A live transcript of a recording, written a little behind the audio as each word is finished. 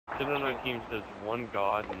Sitting on our team says one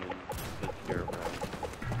god and then says hero.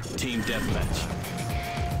 Team deathmatch.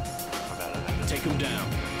 Take him down.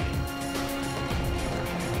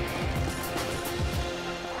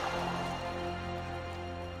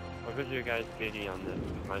 What was your guys' KD on this?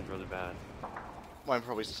 Mine's really bad. Mine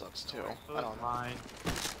probably sucks too. I don't know. Mine.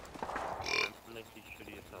 I'm like these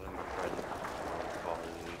shitty Southern friends.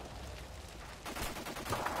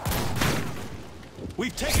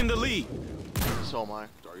 We've taken the lead. So am I.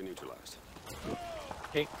 Target neutralized.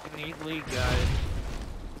 Take the lead, guys.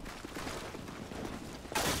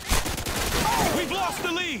 We've lost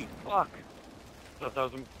the lead. Fuck! I thought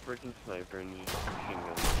that was a freaking sniper and you machine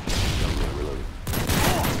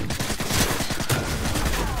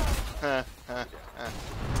gun.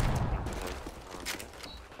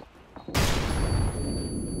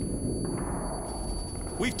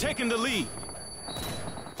 We've taken the lead.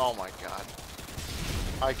 Oh my god.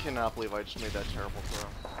 I cannot believe I just made that terrible throw.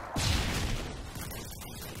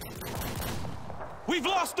 We've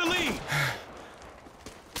lost the lead.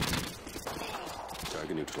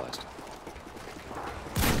 Target neutralized.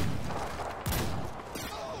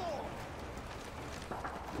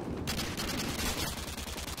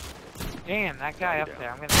 Damn, that guy up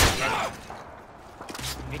there. I'm gonna get him.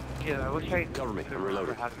 Me too. I wish I could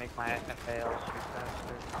remember how to make my FAL shoot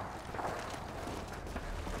faster.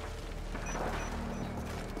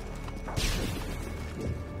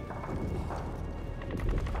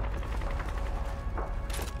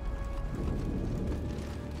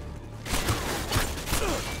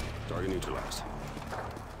 Target neutralized.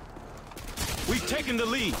 We've taken the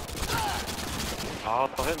lead. Oh,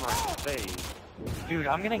 I'll hit my face. Dude,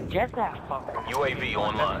 I'm gonna get that fucker. UAV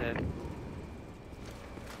online.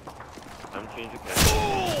 I'm changing that.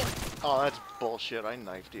 Oh, that's bullshit. I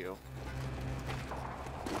knifed you.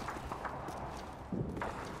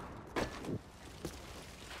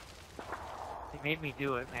 They made me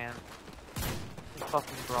do it, man. They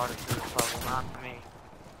fucking brought it to this level, not me.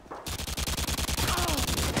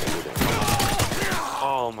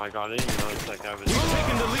 Oh my god, I didn't even notice that guy was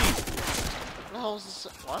taking the lead. What the hell is this?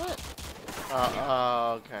 What?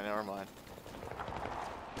 Okay, never mind.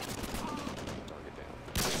 Target down.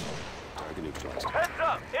 Target neutralized. Heads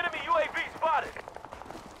up! Enemy UAV spotted!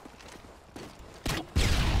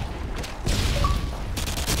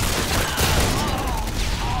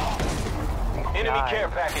 Enemy care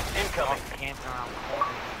package incoming.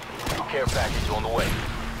 Care package on the way.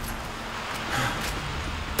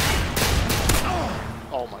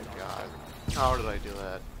 Oh my god. How did I do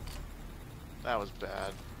that? That was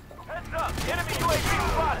bad. Heads up! Enemy UAV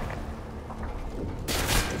spotted!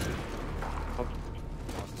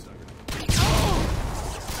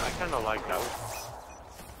 I kinda like that.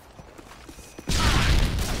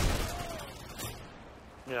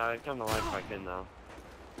 Yeah, I kinda like fucking now.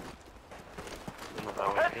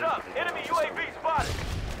 Heads up! Enemy UAV spotted!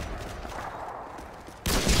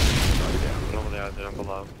 Over there, down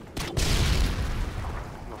below.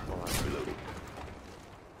 Reloading.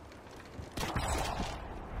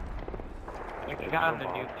 I got on the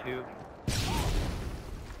noob tube.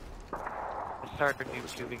 I started noob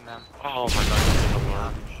tubing them. Oh my god,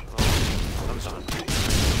 I'm done.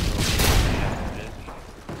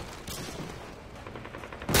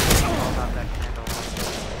 All about that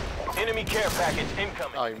candle. Enemy care package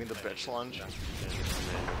incoming. Oh, you mean the bitch lunge?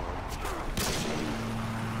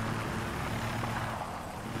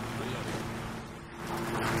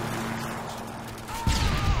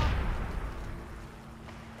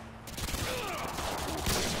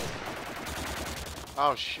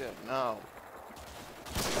 Oh shit, no.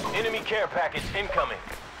 Enemy care package incoming.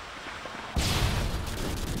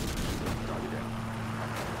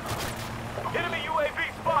 Enemy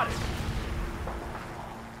UAV spotted.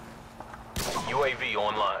 UAV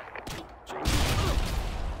online.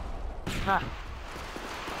 Ha!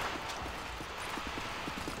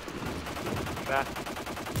 Back.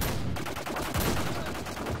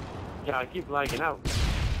 Yeah, I keep lagging out.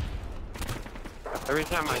 Every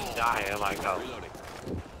time I die, I lag out.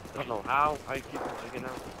 I don't know how I keep lagging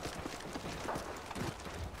out.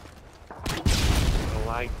 I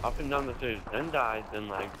lag up and down the stairs, then die, then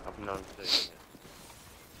lag up and down the stairs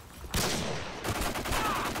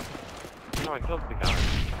again. No, I killed the guy.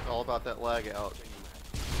 It's all about that lag out.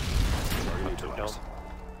 Killed.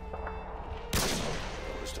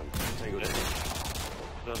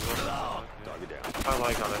 Target down. I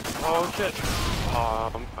like on it. Oh shit!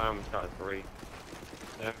 Oh, I almost got 3.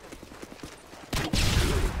 There.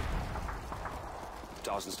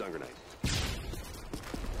 Toss and stun grenade.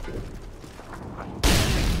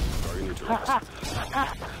 Target neutralized.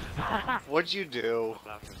 What'd you do?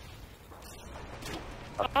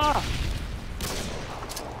 Ah!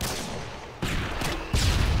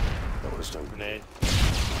 That would have stung. Grenade.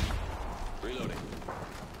 Reloading.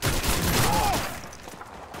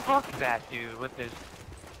 Fuck that dude with his.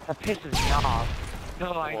 That pisses me off.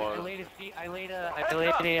 No, I laid a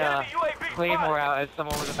claymore out as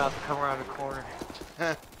someone was about to come around the corner.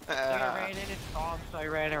 So I ran in and saw him, so I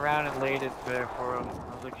ran around and laid it there for him.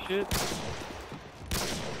 I was like, shit.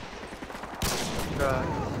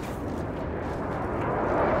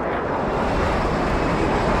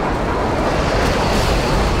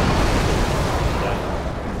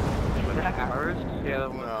 Was that ours? Yeah,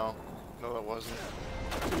 that was. No, that wasn't.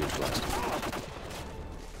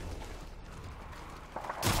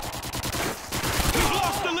 We've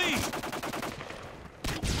lost the lead!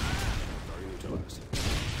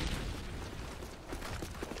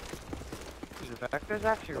 The vector's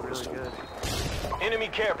actually really good. Enemy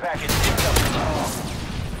care package incoming.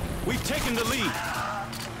 We've taken the lead.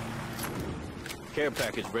 Care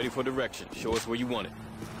package ready for direction. Show us where you want it.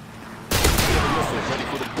 Missile ready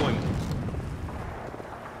for deployment.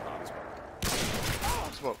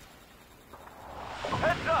 Smoke.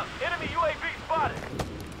 Heads up! Enemy UAV spotted!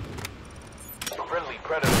 Friendly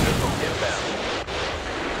Predator missile inbound.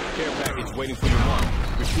 Care package waiting for your mark.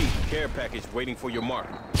 Repeat, care package waiting for your mark.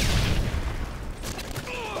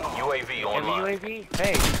 UAV online. UAV?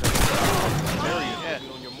 Hey. Harriers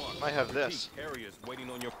waiting on your mark. I have this. Repeat, Harriers waiting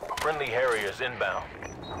on your Friendly Harriers inbound.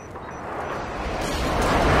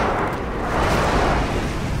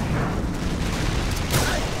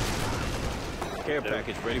 care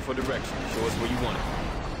package ready for direction. Show us where you want it.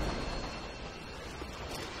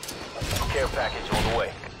 Care package on the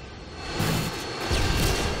way.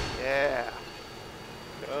 Yeah.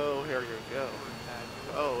 Go, Harrier, go.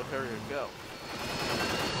 Oh, Harrier, go.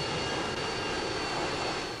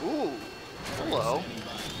 Ooh. Hello.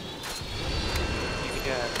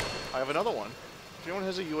 Yeah. I have another one. If anyone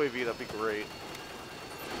has a UAV, that'd be great.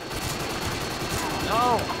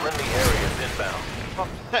 No! Friendly Harriers inbound.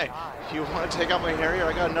 Hey, if you want to take out my Harrier,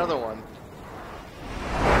 I got another one.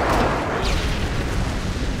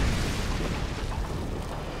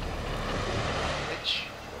 Bitch.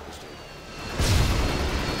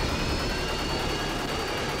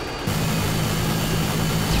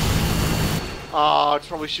 Oh, it's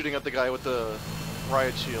probably shooting at the guy with the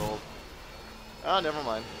riot shield. Ah, never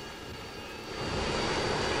mind.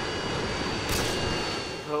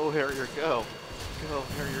 Go, Harrier, go. Go,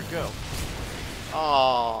 Harrier, go.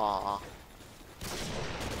 Aww.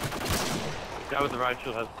 Guy with the right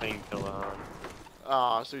shield has painkiller on.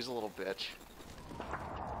 Aw, so he's a little bitch.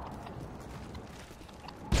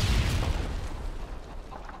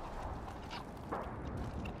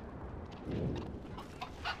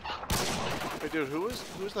 Hey dude, who's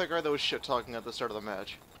that guy that was shit talking at the start of the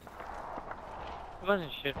match? It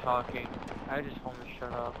wasn't shit talking. I just told him to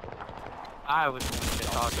shut up. I was shit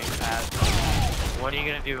talking fast. What are you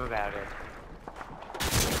gonna do about it?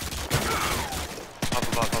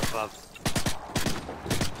 Up.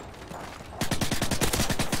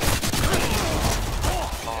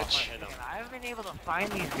 Bitch. I haven't been able to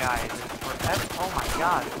find these guys in forever. Oh my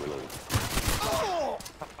god.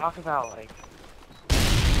 Talk about like.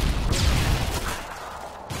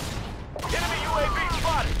 Enemy UAV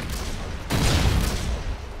spotted.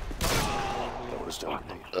 That would have stung.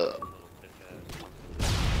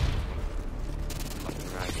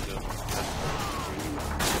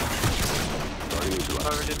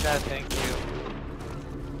 Whoever did that, thank you.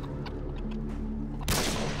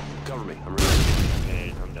 Cover me. I'm reloading. Okay,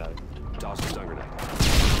 I'm dead. Toss a stun grenade.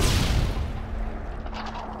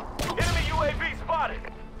 Enemy UAV spotted.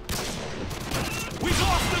 We've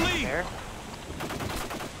lost the lead! There.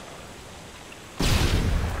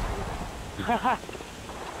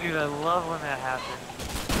 Dude, I love when that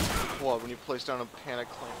happens. What, when you place down a panic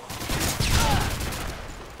claim?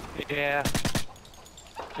 Yeah.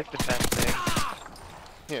 It's like the best thing.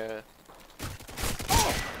 Yeah.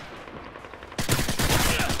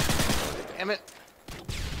 Damn it!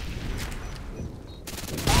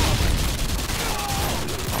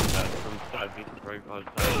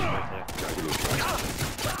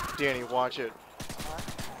 Danny, watch it.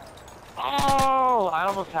 Oh, I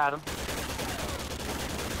almost had him.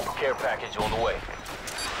 Care package on the way.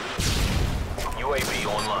 UAV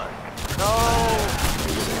online. No!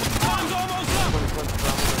 Bomb's almost up!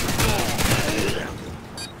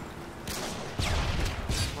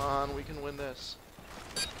 Come on, we can win this.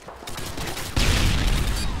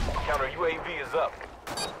 Counter UAV is up.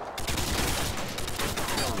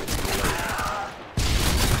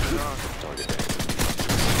 Target down.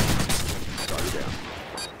 Target down.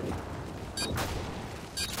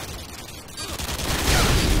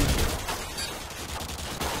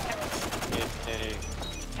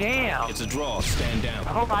 Damn! It's a draw. Stand down.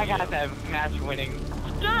 I hope I got that match winning.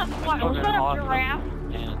 Shut up, giraffe.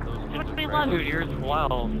 And those How much kids money are left? Dude, you're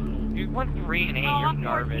 12. You went 3 and 8. Oh, You're I'm 14.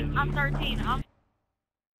 garbage. I'm 13. I'm a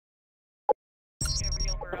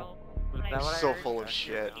real girl. Was that what I So heard? full of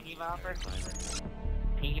shit. Pinky bopper?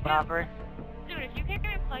 Pinky bopper? Dude, if you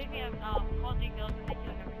can't play me on Call of Duty Ghost, I think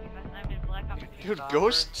you'll never do best. I'm in Black Ops 2. Dude,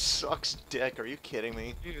 Ghost sucks dick. Are you kidding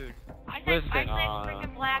me? Dude, I said listen,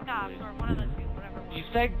 freaking Black Ops or one of the two, whatever. you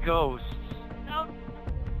said ghosts. No,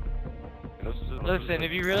 Listen,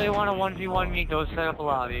 if you really want to 1v1 me, go set up a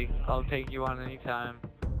lobby. I'll take you on any time.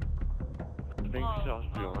 I think so.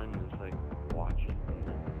 Join is like watching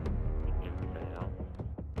and fail.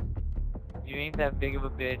 You ain't that big of a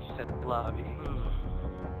bitch, set the lobby.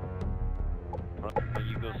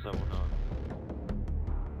 You go someone else.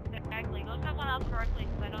 exactly. Go someone else correctly,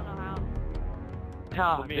 because I don't know how.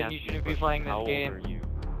 Tom, Let me then ask you you a shouldn't be question. playing How this old game. are you?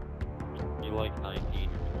 You like 19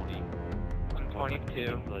 or 20? I'm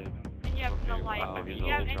 22. Like, And you have no okay, life. wow, And you you know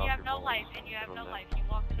have, they and drop you have your no balls life. And you have from no that. life. You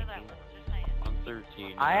walk into that one, just saying. I'm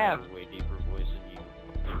 13. I and have- a way deeper voice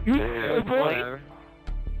than you. Whatever.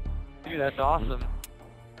 Dude, that's awesome.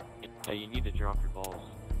 Yeah, you need to drop your balls.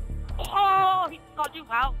 Oh, he called you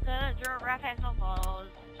out because your giraffe has no balls.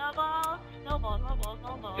 No balls, no balls, no balls,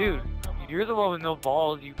 no balls. Dude, no balls. you're the one with no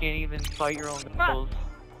balls. You can't even fight your own Bruh. balls.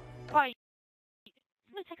 Right.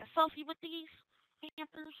 Let me take a selfie with these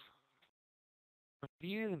panthers. What are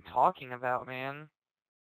you even talking about, man?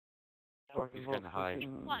 He's kinda high.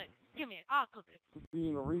 What? Give me it. I'll cook it.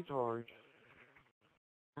 being a retard.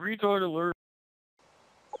 Retard alert.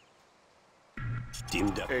 Team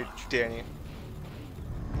Hey, deathmatch. Danny.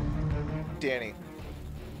 Danny.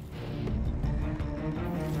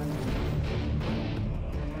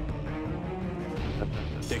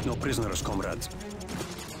 Take no prisoners, comrades.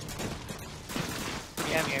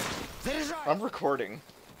 Yeah, I'm here. I'm recording.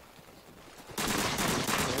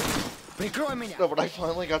 No, but I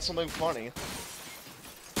finally got something funny. It's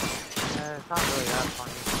not really that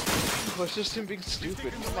funny. Well, it's just him being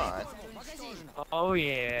stupid. Come on. Oh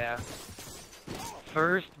yeah.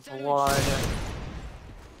 First blood.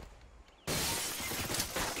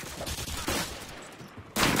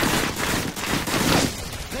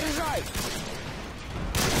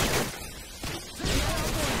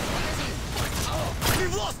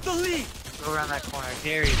 We've lost the lead! Go around that corner.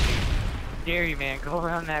 Dare you. Dare you, man. Go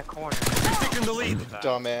around that corner. We've taken the lead!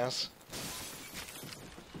 Dumbass.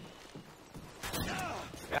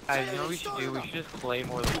 Guys, you know what we should do? We should just play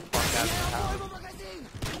more than fuck out of the house.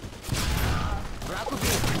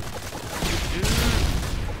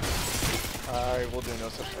 I will do no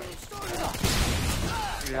such thing.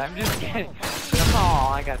 Dude, I'm just kidding. Oh,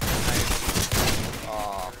 I got some nice.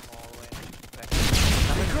 Aw.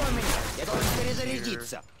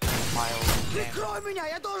 Прикрой меня,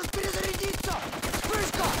 я должен перезарядиться!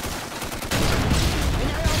 Вспышка!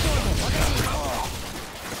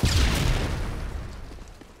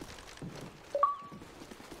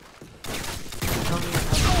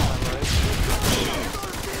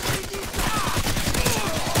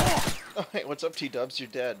 Oh, hey, what's up, T-Dubs? You're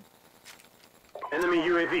dead. Enemy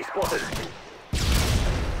UAV spotted.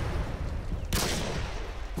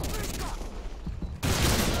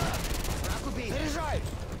 Заряжай!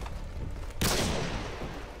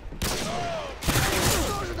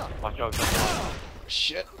 Watch out, come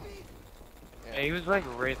Shit. Yeah, he was like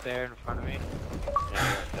right there in front of me. Yeah, I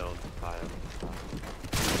got killed by him.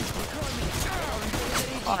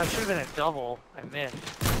 Oh, it should have been a double. I missed.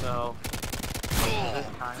 So this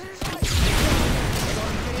time.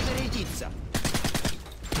 Перезарядиться!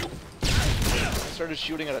 I started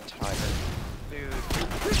shooting at a timer. Dude,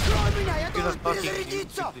 Прикрой меня, я you're the должен fucking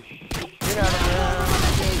перезарядиться! noob piece of shit. Get out of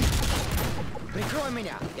here. Прикрой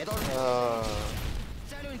меня, я должен...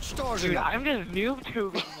 Цель Dude, уничтожена! I'm just noob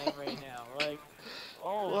tubing them right now. Like,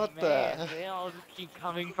 oh What the man, heck? they all just keep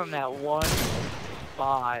coming from that one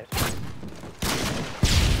spot.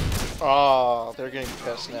 Oh, they're getting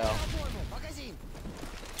pissed now. Магазин!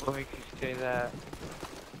 What makes you say that?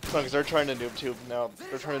 No, because they're trying to noob tube now.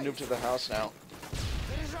 They're trying to noob to the house now.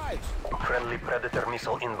 Заряжай! Friendly Predator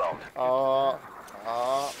missile inbound.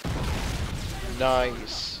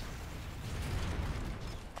 Nice.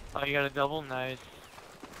 Oh, you got a double? Nice.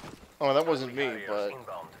 Oh, that wasn't me, Carriers but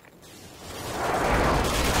inbound.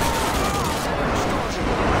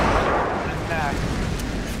 I'm back.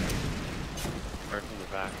 Right from the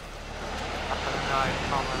back. Nice,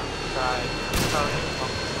 coming on the side. Probably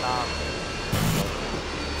from the top.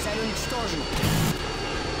 Цель уничтожена!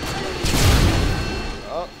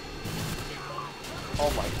 oh.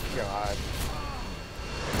 Oh my god.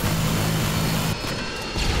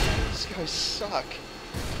 These guys suck.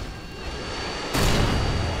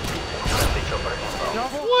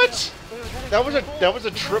 What? That was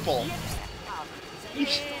a triple. Oh, eat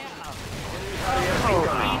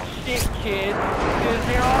shit, kid. Because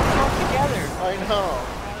they're all close together. I know.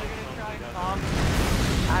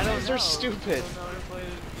 I don't These know. are stupid.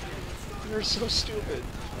 They're so stupid.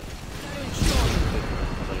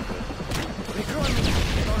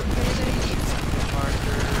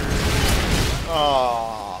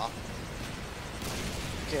 Aww.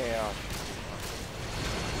 Damn.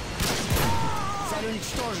 Цель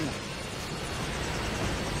уничтожена.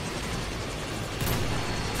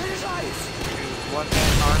 Заряжаюсь! One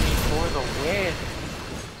man army for the win.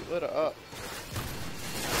 Split up.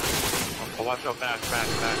 Oh, watch out, back.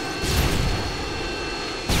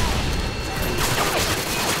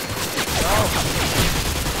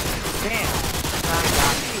 Damn. I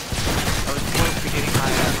got me. I was close to getting my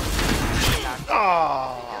ass.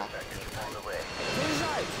 Aww.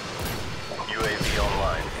 UAV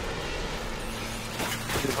online.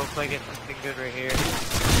 Dude, hopefully I get something good right here.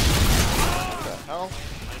 What the hell?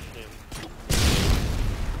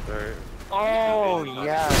 They're... Oh,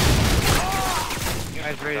 yeah. You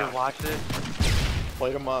guys ready to watch this?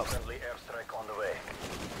 Light them up. Friendly airstrike on the way.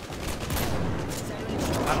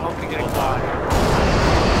 I'm hoping to get caught.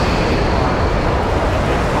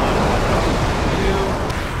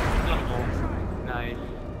 Nice.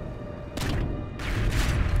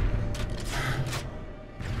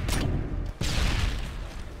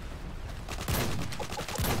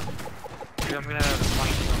 Dude, I'm gonna have to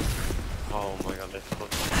find some. Oh my god, that's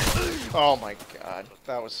close. Oh my god.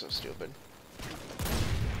 That was so stupid.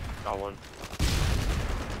 Got one.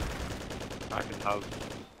 Back in house.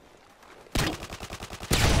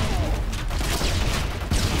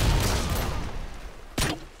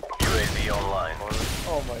 UAV online.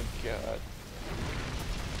 Oh my god.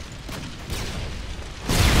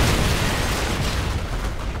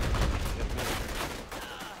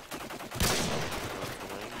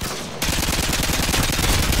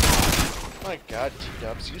 My god,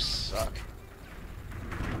 T-dubs, you suck.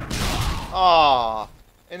 Aww.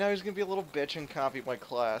 And now he's gonna be a little bitch and copy my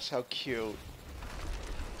class. How cute.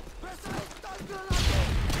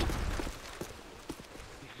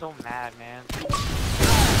 He's so mad, man.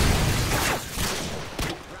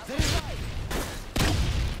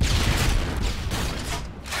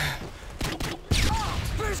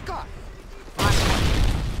 Вспышка!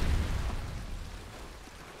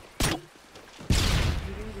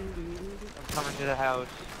 I'm coming to the house.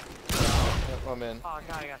 Yep, I'm in. Oh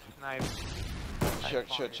god, I got sniped. Check.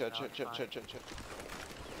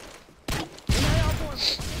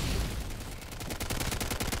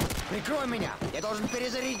 Прикрой меня! Я должен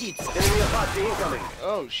перезарядиться!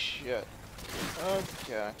 Oh shit.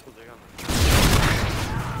 Okay.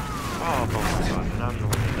 Oh my god, and I'm the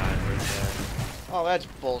one that died right there. Oh, that's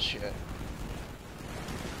bullshit.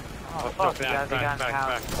 Oh fuck, you guys, they got in the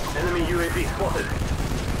house. Enemy UAV spotted.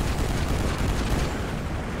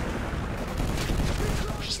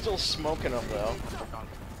 We're still smoking them though.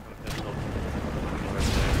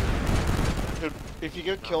 Dude, if you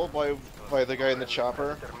get killed by the guy in the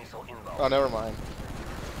chopper, oh, never mind.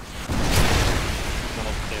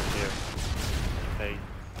 Someone stand here. They...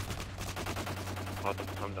 I'll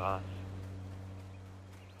just come to us.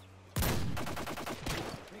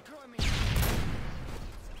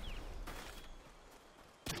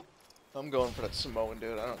 I'm going for that Samoan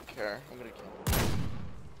dude, I don't care. I'm gonna kill him.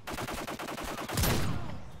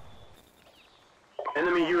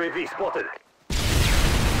 Enemy UAV spotted.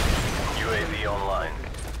 UAV online.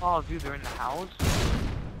 Oh dude, they're in the house?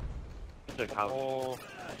 It's a house. Oh,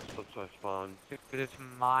 Looks like spawn. dude, it's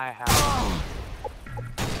my house.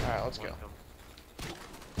 Alright, let's go.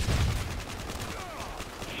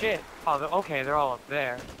 Shit. Oh, okay, they're all up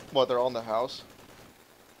there. What, they're all in the house?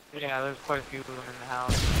 Yeah, there's quite a few of them in the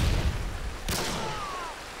house.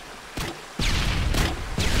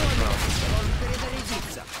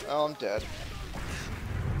 Oh, I'm dead.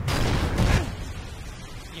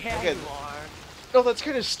 Yeah, Okay. you are. No, that's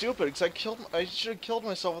kind of stupid, because I should have killed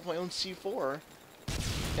myself with my own C4.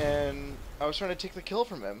 And I was trying to take the kill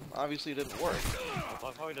from him. Obviously it didn't work.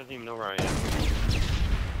 Well, probably doesn't even know where I am.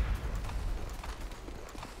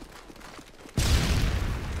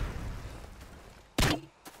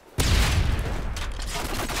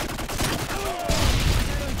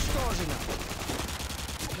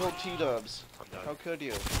 Kill T-dubs. How could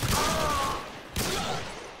you?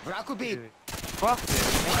 Враг убит! Dude, fuck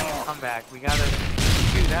this. Making a comeback. We gotta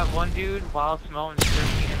shoot that one dude while Smoke's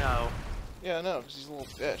 13-0. Yeah, I know, because he's a little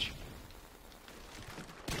bitch.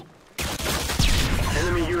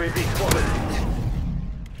 Enemy UAV spotted.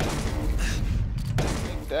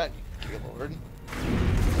 Take that, you gaylord.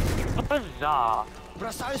 Huzzah!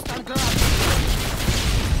 Бросаю станград.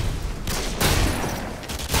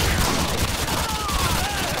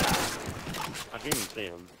 I didn't even see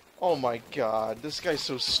him. Oh my god, this guy's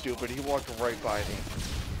so stupid. He walked right by me.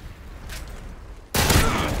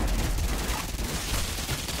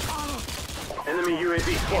 Enemy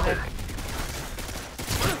UAV spotted.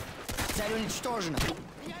 Цель уничтожена.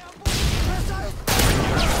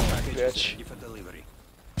 Bitch. For delivery.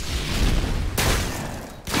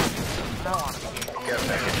 Care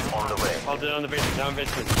package on the way. Hold it on the basement, down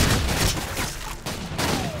basement.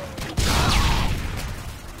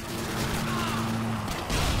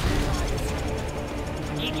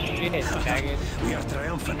 Eat shit, faggot. We are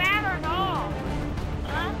triumphant. Mad or no?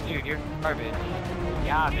 Huh? Dude, you're garbage.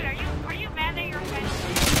 Yeah, Dude, are you mad that you're offended?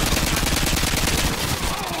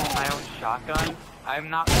 my own shotgun. I'm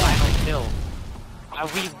not final kill.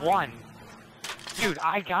 We won. Dude,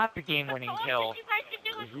 I got the game-winning kill. You guys can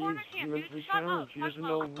do is corner camp, dude. Shut up. He doesn't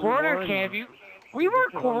know who Corner won. camp, you. We were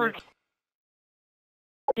corner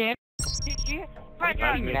camp. Did you? Right,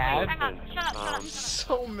 I'm mad. Shut up, shut up. I'm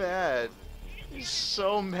so mad. He's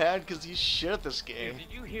so mad because he's shit at this game.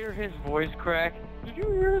 Did you hear his voice crack? Did you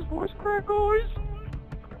hear his voice crack, guys?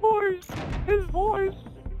 Guys, his voice.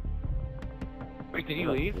 Wait, did he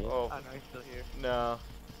leave? Oh, Oh, no, he's still here. no.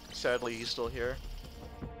 Sadly, he's still here.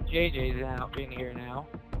 JJ's out in here now.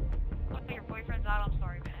 Look, your boyfriend's out. I'm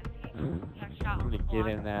sorry, man. He got shot on the Get block.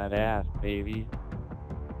 in that ass, baby.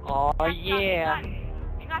 Oh, yeah.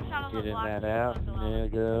 You got shot on the Get in block. that ass,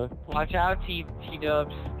 nigga. Watch out,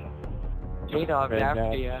 T-dubs. J-Dub's Spread after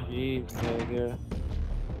that ya. cheese, nigga.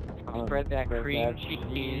 Spread that Spread cream that cheese.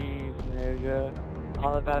 nigga.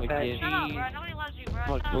 All about that Look at Shut up, cheese. bro. Nobody loves you, bro.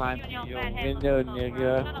 I'll Shut up climb you and to your your fat head. window, Shut up,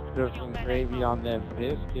 nigga. Shut up, Throw you some and your gravy fat head. on them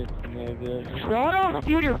biscuits, nigga. Shut up,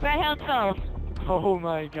 dude, your fat head self. Oh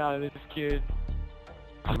my god, this kid.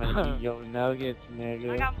 I'm gonna eat your nuggets, I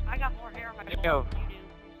nigga. got more hair on my balls Yo. than you do.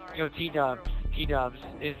 Sorry. Yo, T-dubs,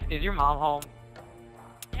 is your mom home?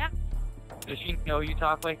 Yep. Does she know you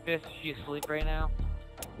talk like this? Is she asleep right now?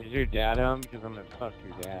 Is your dad home? Because I'm gonna fuck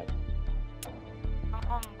your dad.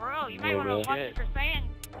 Bro, you might want to watch what Shit. you're saying,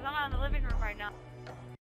 because I'm not in the living room right now.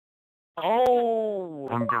 Oh!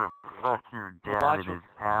 I'm gonna fuck your dad Watch in his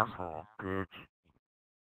asshole, bitch.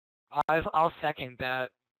 I'll second that.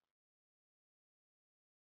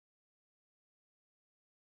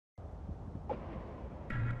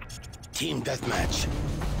 Team deathmatch.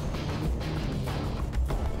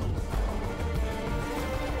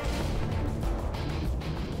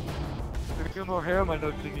 There's still more hair on my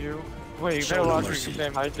notes than you. Wait, you Show better no watch what mercy. you say,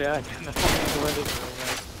 my dad.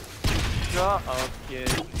 Shut up, kid.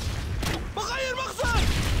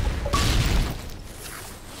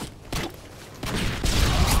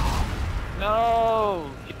 No!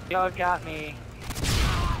 Y'all got me.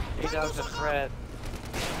 J-Dub's a threat.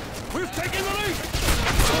 We've taken the lead.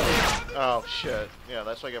 Oh, shit. Yeah,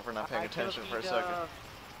 that's what I get for not paying attention for a second. J-Dub.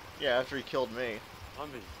 Yeah, after he killed me.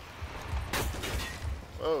 Zombie.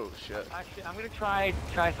 Oh, shit. Actually, I'm gonna try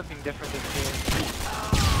something different this game.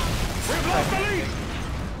 We've lost the lead.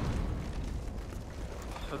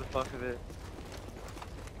 For the fuck of it.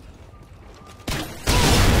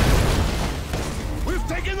 We've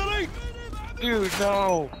taken the lead. Dude,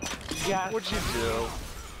 no! Yeah. What'd you do?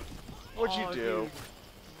 What'd you Oh, do? dude.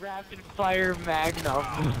 Rapid fire magnum.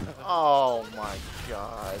 Oh my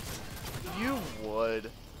god. You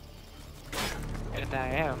would. And I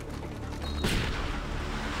am.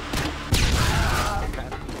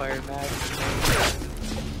 Rapid fire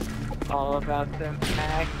magnum. All about them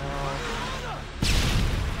magnum.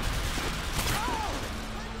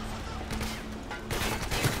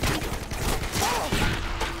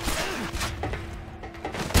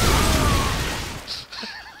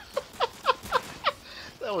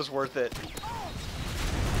 That was worth it.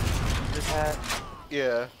 Just that.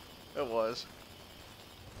 Yeah, it was.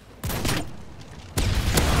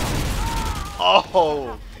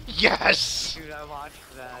 Oh! Yes! Dude, I watched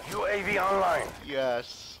that. UAV online.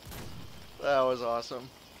 Yes. That was awesome.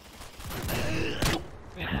 Dude.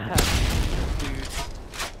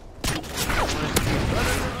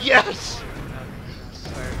 Yes!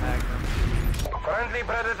 Fire magnum. Friendly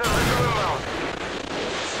predator inbound.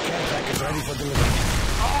 Care package ready for delivery.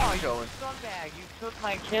 Oh, you Going. scumbag! You took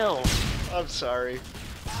my kill. I'm sorry.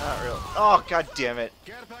 Not really. Oh, god damn it.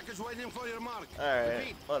 Care package waiting for your mark. Alright,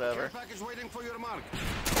 Repeat. whatever. Care package waiting for your mark.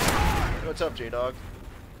 What's up, J-Dog?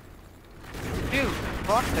 Dude,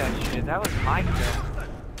 fuck that shit. That was my kill.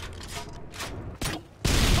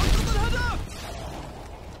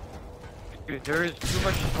 Dude, there is too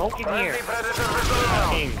much smoke in here. Friendly predator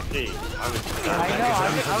inbound. King C. I was I know, I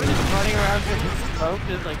was just running around drinking smoke,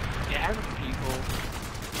 just like stabbing people.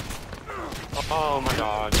 Oh my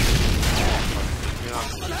god. You're not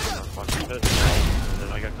fucking pissed, bro. And then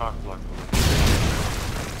I got cockblocked.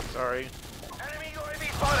 Sorry. Enemy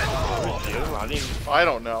UAV spotted. Who's you? I didn't even... I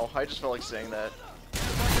don't know. I just felt like saying that.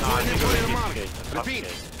 No, I Waiting think for it your was mark. this kid. Repeat.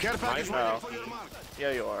 Care package My waiting bad. for your mark.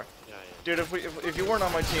 Yeah, you are. Yeah, Dude, if you weren't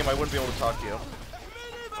on my team, I wouldn't be able to talk to you.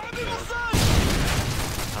 I'm not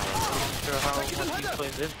sure how much you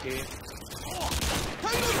played this game.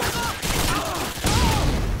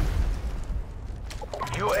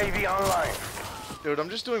 UAV online. Dude, I'm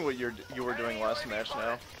just doing what you were doing last match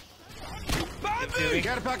now.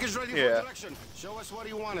 Care package ready Yeah. for direction. Show us what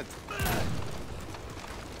you wanted.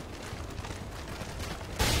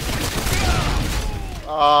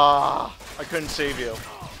 Ah, I couldn't save you.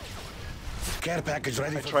 Care package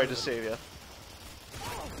ready I for tried to save you.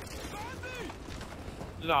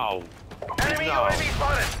 No. Enemy No. UAV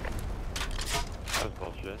spotted. That was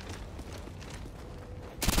bullshit.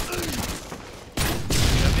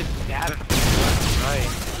 I've been stabbing people left and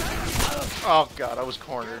right. Oh god, I was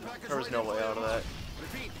cornered. There was no way out of that.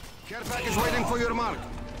 Repeat. Care package waiting for your mark.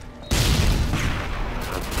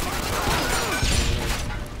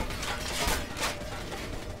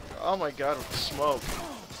 Oh my god, with the smoke.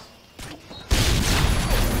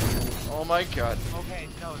 Oh my god. Okay,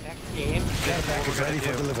 so next game, Care package ready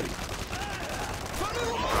for delivery.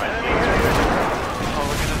 oh,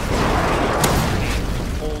 we're gonna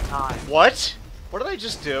the whole time. What? What did I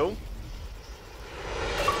just do?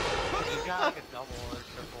 You got like a double or a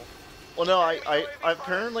triple. Well, no, I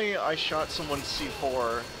apparently I shot someone's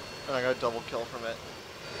C4 and I got a double kill from it.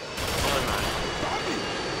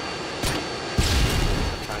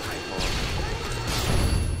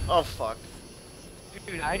 Oh fuck.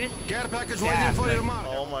 Dude, I just Care package Yeah, waiting for like- your mark.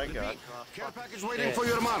 Oh my god. Care package waiting for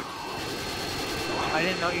your mark. I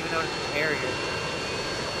didn't know even notice the area.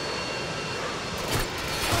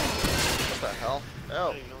 What the hell?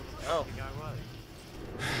 Oh. Oh.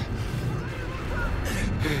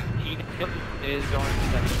 He is going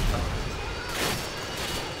to second spot.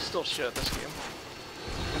 Still shit at this game.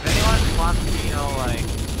 If anyone wants to, you know, like,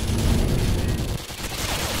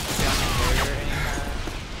 down the barrier anytime.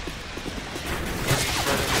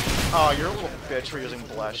 Oh, you're a little bitch for using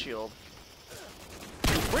blast shield.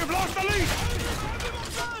 We've lost the lead.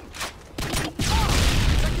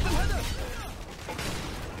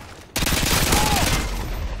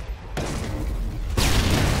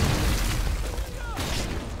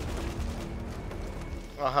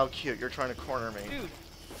 Oh, how cute. You're trying to corner me. Dude,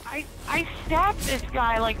 I stabbed this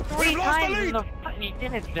guy like 3 We've lost the times in lead. the front and he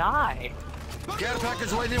didn't die. Care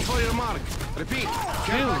package waiting for your mark. Repeat.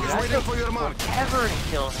 Care Dude, package that waiting for your mark. took forever to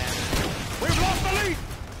kill him. We've lost the lead.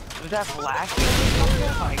 Was that flash shield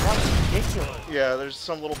or something? Like, that was ridiculous. Yeah, there's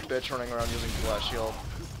some little bitch running around using blast shield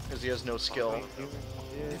because he has no skill.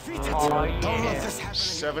 Oh, yeah.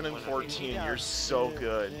 7 and 14. You're so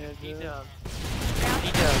good. He does.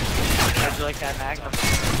 He does. How'd you like that Magnum?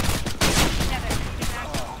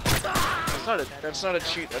 That's not a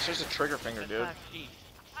cheat. That's just a trigger finger, dude.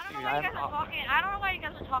 I don't know why you guys are talking. I don't know why you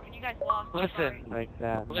guys are talking. You guys lost. Listen, Like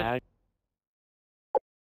that. Listen.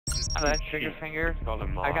 That trigger finger. Called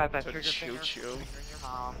him I got mom. that To trigger finger. shoot you. Fingering your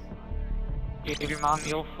mom. Give your mom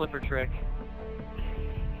the old flipper trick.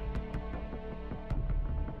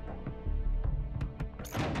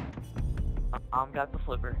 Mom got the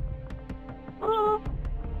flipper.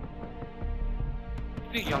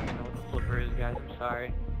 Too young to know what the flipper is, guys. I'm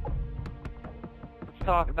sorry. Let's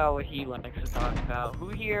talk about what he likes to talk about. Who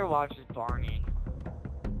here watches Barney?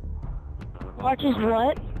 Watches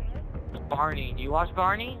what? Barney. Do you watch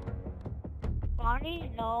Barney?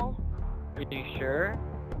 Barney? No. Are you sure?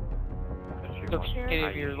 So, Sure. kid,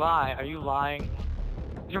 if you're lying, are you lying?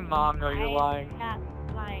 Does your mom know you're lying? I'm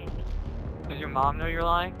not lying. Does your mom know you're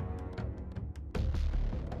lying?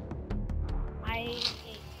 I hate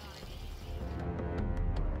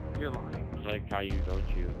You're lying. Like how you don't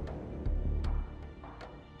you?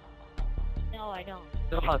 Barney. No, I don't.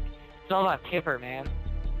 It's all about Kipper, man.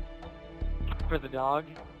 For the dog.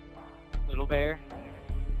 Little bear.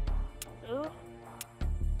 Who?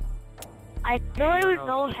 I don't even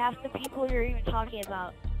know half the people you're even talking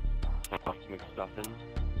about. McStuffin.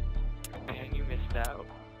 Man, you missed out.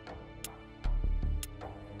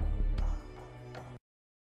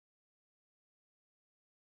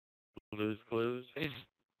 Blues Clues.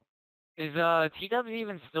 Is TW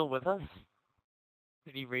even still with us?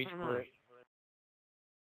 Did he rage quit?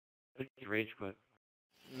 I think he rage quit.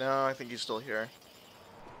 No, I think he's still here.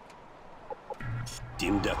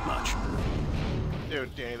 Team deathmatch.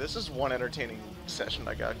 Dude, Danny, this is one entertaining session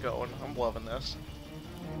I got going. I'm loving this.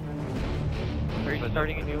 Are you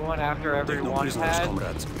starting a new one after everyone's had?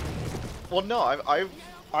 Well, no,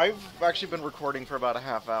 I've actually been recording for about a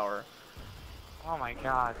half hour. Oh my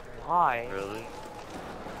god, why? Really?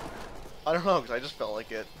 I don't know, because I just felt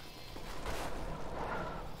like it.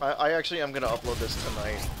 I actually am gonna upload this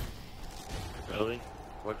tonight. Really?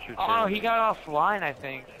 What's your Oh, channel? he got offline, I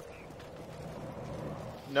think.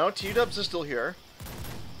 No, T-Dubs is still here.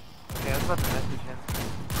 Okay, I was about to message him.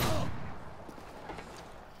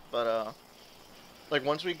 But, like,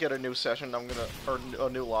 once we get a new session, or a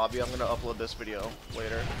new lobby, I'm gonna upload this video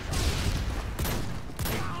later.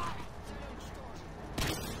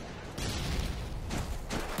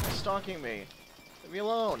 Stalking me. Leave me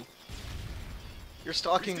alone. You're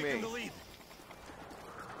stalking me.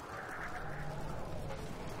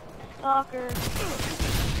 Stalker.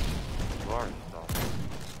 You are stalking.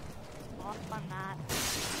 Lost my mat.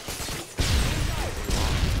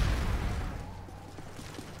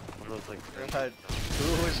 One of those, like, crazy God, stuff.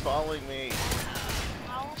 who is following me?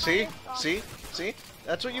 See? See? See?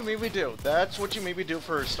 That's what you made me do. That's what you made me do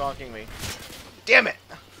for stalking me. Damn it!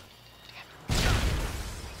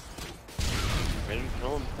 Made him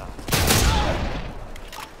kill himself.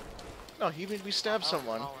 No, he made me stab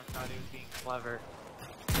someone. Colin thought he was being clever.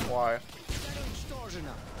 Why?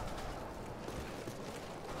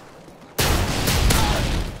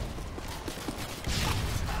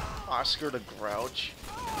 Oscar the Grouch.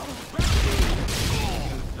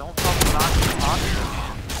 Don't fucking knock him off.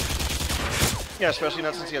 Yeah, especially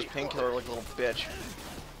not since he has painkiller like a little bitch.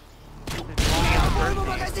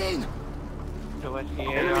 So what's the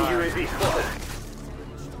Enemy AR? UAV spotted.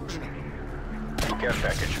 Care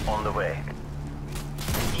package on the way.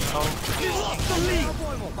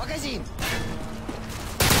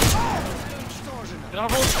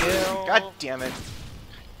 Double kill. God damn it.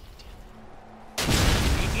 You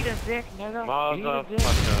need a dick, nigga. You need a dick.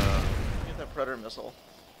 Motherfucker. Get that Predator missile.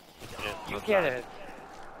 Yeah, You that's get not- it.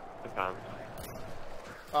 Good time.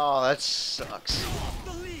 Oh, that sucks.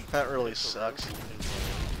 That really sucks. I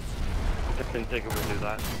didn't think it would do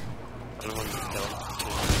that. I don't want to kill him.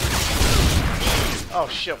 Oh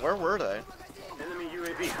shit, where were they? Enemy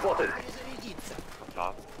UAV spotted. Up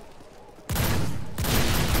top.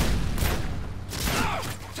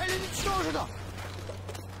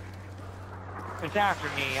 It's after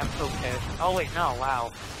me. I'm so pissed. Oh wait, no.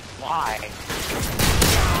 Wow. Why?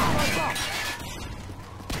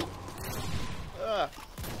 Oh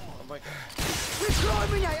my god. Прикрой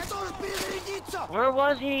меня, я должен перезарядиться! Where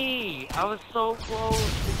was he? I was so close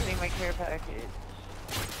to getting my care package.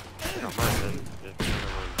 Don't mind it. Just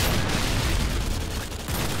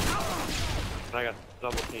I got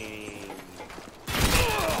double team.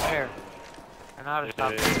 There. I know how to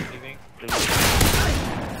stop receiving.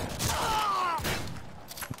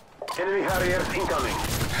 Enemy Harrier incoming.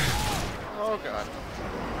 Oh god.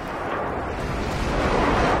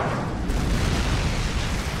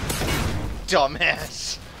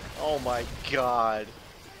 Dumbass. Oh my god.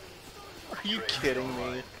 Are you kidding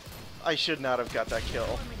me? I should not have got that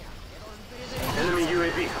kill. Enemy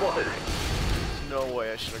UAV spotted. There's no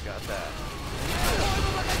way I should have got that.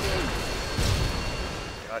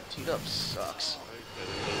 God, T-Dub sucks.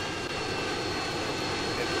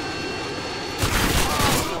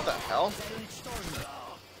 What the hell?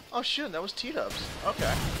 Oh shit, that was T-Dubs. Okay.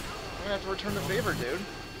 I'm gonna have to return the favor, dude.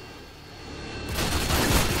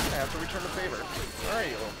 I have to return the favor. Alright,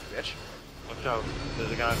 you little bitch. Watch out.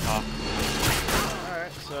 There's a guy on top.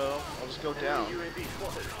 Alright, so I'll just go down. UAV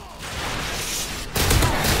spotted.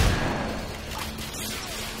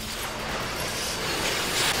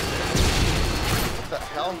 What the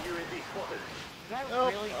hell? UAV spotted. Is that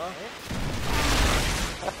Nope, really uh. it?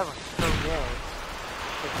 That was so good.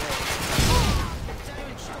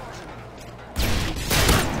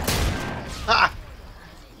 Ha!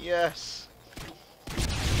 Yes.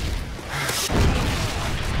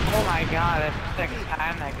 Oh my god, that's the second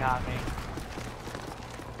time that got me.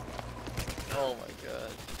 Oh my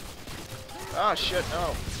god. Ah shit,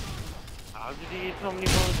 no. How did he eat so many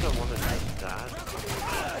bullets at one of that?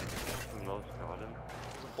 The most got him.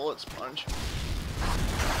 It's a bullet sponge.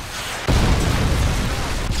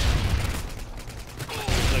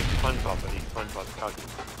 He's like SpongeBob, but he's SpongeBob's cousin.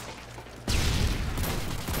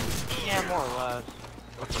 Yeah, more or less.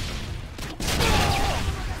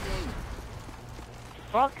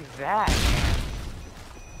 Fuck that, man.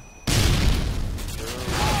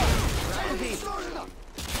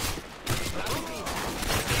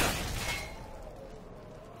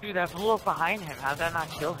 Dude, that blew up behind him. How'd that not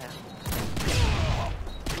kill him?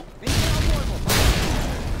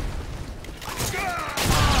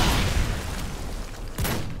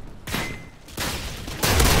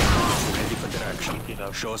 Ready for track.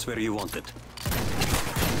 Now show us where you want it.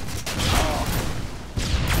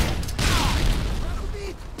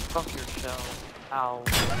 Fuck yourself. Ow.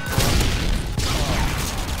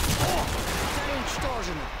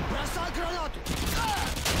 Уничтожено! Бросай гранату!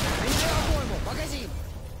 Меняю обойму! Магазин!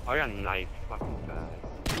 I got a nice fucking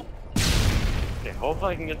bag. Okay,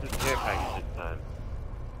 hopefully I can get this care package this time.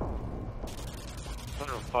 I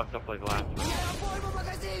don't fucked up like last time. Меняю обойму!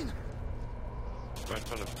 Магазин! So I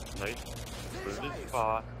found a nice rooted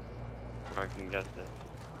spot where I can get this.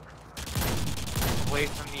 Away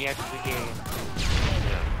from the edge of the game.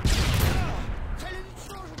 Yeah. Цель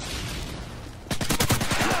уничтожена!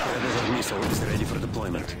 Predator missile is ready for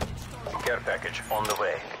deployment. Care package on the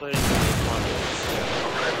way. Please, one.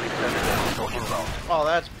 Friendly Predator missile inbound. Oh,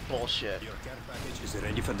 that's bullshit. Your care package is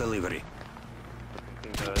ready for delivery.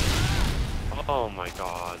 Good. Oh my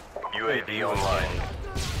god. UAV online.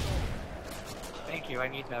 Thank you, I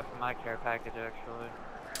need that for my care package actually.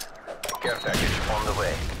 Care package on the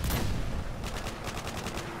way.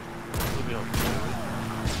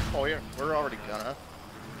 Oh, we're already gonna.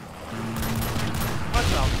 What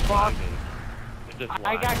the fuck? It just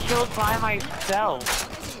I got lagged. killed by myself.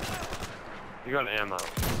 You got ammo.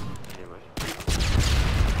 Anyway.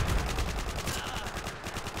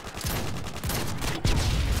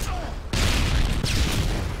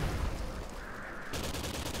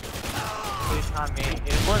 It's not me.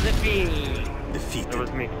 It wasn't me. Defeated. It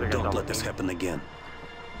was me, 'cause I got Don't double let this teamed. happen again.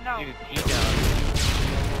 No. Dude, Dude, he does.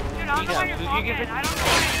 I don't know why you're Did you talking. give it- I don't know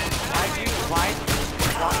Why?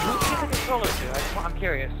 Who gave the controller to? I'm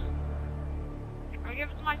curious. I give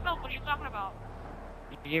it to myself. What are you talking about?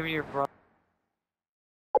 You gave it your brother.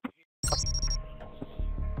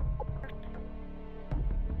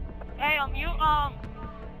 Hey, you,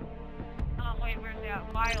 wait, where's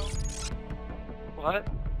that? Wild. What?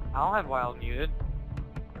 I don't have Wild muted.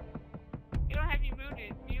 You don't have me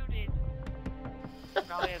muted. Muted.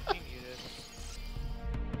 Probably has me muted.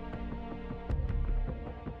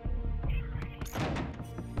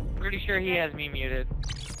 Pretty sure he has me muted.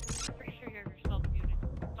 Pretty sure you have yourself muted.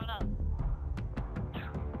 Shut up.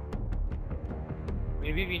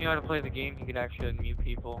 Maybe if you knew how to play the game, you could actually unmute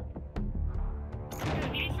people.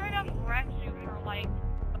 Dude, he tried to wreck you for, like,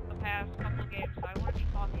 the past couple games, so I wouldn't be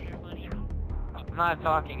talking to your buddy. I'm not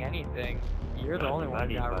talking anything. You're the only one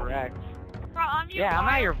who got Buddy. wrecked. Bro, I'm your Yeah, I'm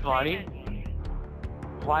not Wild your buddy. Seaman.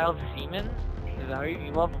 Wild Seaman? Is that what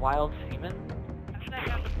you love Wild Seaman?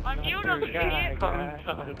 Unmute him, idiot!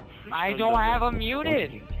 I don't have him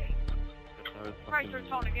muted! Price your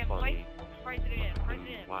tone again, boy. Price it again, price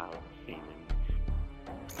it in. Wow, Steven.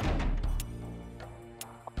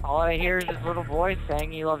 All I hear is this little boy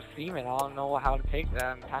saying he loves semen. I don't know how to take that.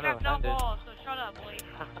 I'm kind You of have no offended. balls, so shut up, boy.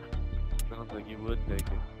 Sounds like you would take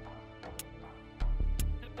it.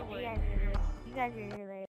 You guys are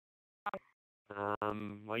related.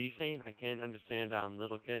 What are you saying? I can't understand,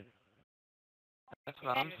 little kid. That's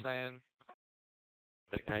what I'm saying.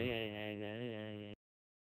 Okay.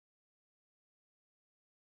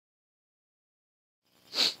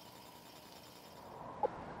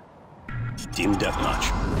 Team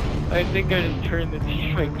deathmatch. I think I just turned the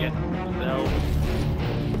team against themselves.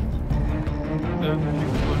 That's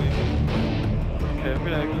too funny. Okay, I'm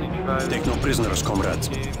gonna actually try Take no prisoners, comrades.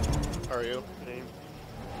 this game. Are you?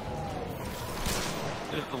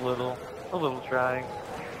 Just a little trying.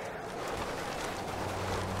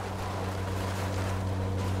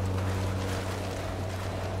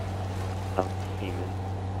 Oh, Steven.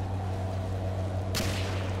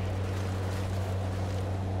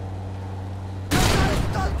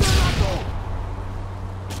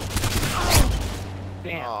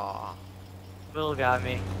 Damn, Aw, Bill got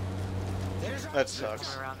me. that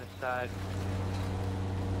sucks. Coming around this side.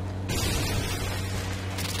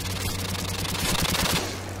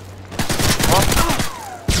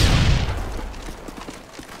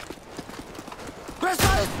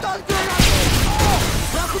 Бросаю стан гранату!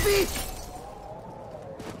 Враг убит!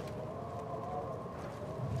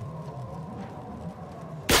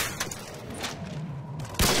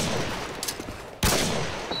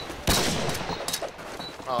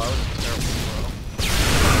 Oh, that was a terrible throw.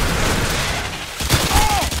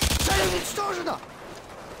 Цель уничтожена!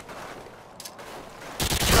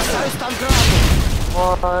 Бросаю стан гранату!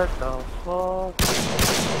 What the fuck?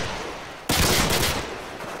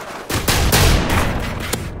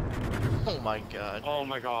 Oh my god. Oh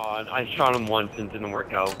my god, I shot him once and didn't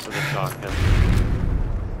work out for the shotgun.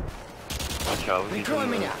 Watch out, he's Прикрой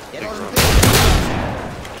in the меня! Я big должен room. перезарядиться!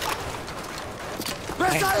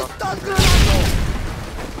 Бросаю стан гранату!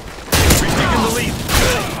 We've taken the lead.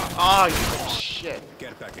 Oh, you shit.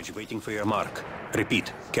 Care package package waiting for your mark.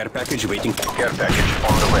 Repeat, care package waiting. Care package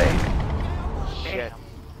on the way. Shit.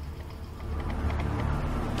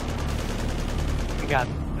 We got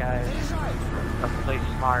guys. Let's play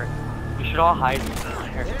smart. We should all hide from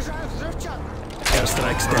there.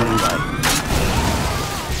 Airstrike standing by.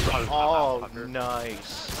 Oh,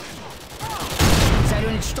 nice. Цель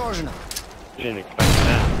уничтожена. Didn't expect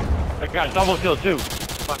that. I got double kill too.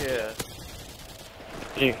 Fuck. Yeah.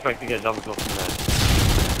 Didn't expect to get a double kill from that.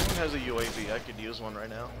 Someone has a UAV. I could use one right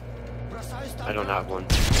now. I don't have one.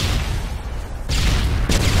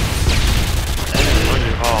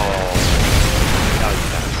 Oh.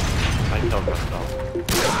 I killed myself.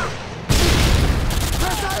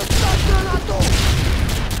 Бросаю стан гранату!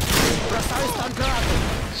 Бросаю стан гранату!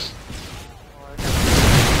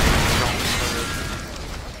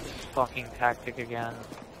 Fucking tactic again.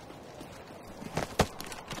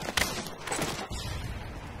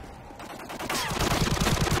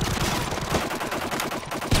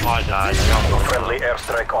 Oh, I died. I got one. Friendly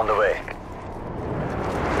airstrike on the way.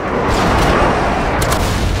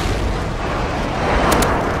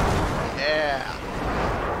 Yeah.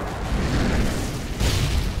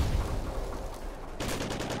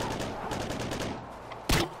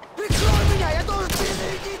 Прикрой меня, я должен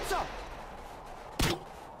перезарядиться!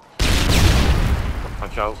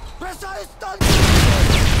 Watch out. Бросаю стан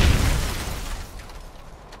гранату!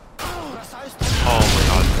 Бросаю стан Oh my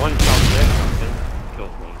god. One shot there and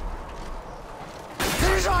killed me.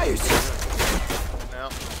 Заряжаюсь! No.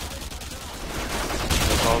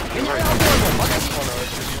 Oh, you're Меняю right. обойму! Погоди! Oh no,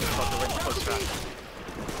 it's just you fucking right close back.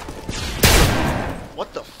 What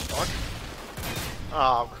the fuck?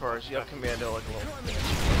 Oh, of course. You have commando like a little.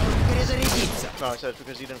 Перезарядиться! No, I said it's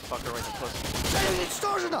because you didn't fuck her right in the pussy. Цель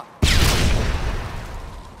уничтожена!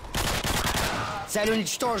 Цель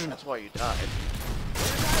уничтожена! That's why you died.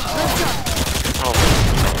 Oh.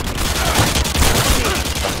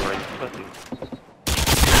 Right, pussy.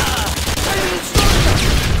 Цель уничтожена!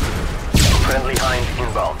 Friendly Hind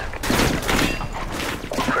inbound.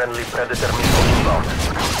 Friendly Predator missile inbound.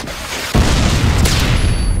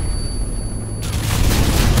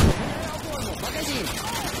 Магазин!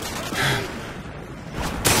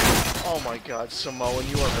 Oh my god, Samoan,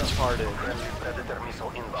 you are retarded. Friendly Predator missile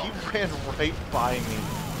He inbound. ran right by me.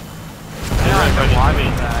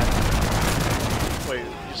 Wait,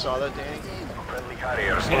 you saw that, Danny? Friendly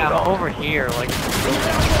Harriers Yeah, I'm inbound. over here, like,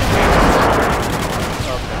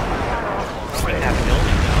 Okay. I'm in that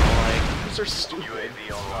building now, like, These are stupid.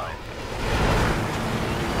 UAV online.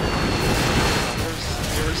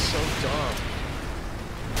 They're so dumb.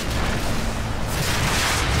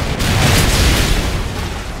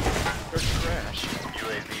 They're trash.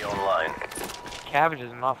 UAV online. cabbage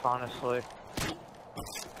is enough, honestly.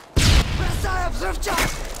 Бросаю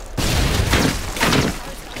взрывчатку!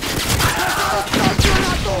 Бросаю стан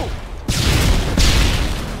гранату!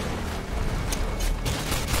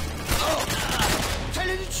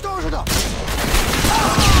 Цель уничтожена!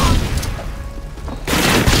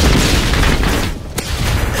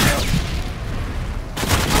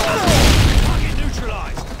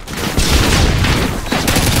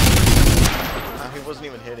 He wasn't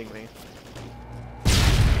even hitting me.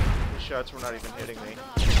 The shots were not even hitting me.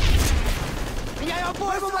 Меняю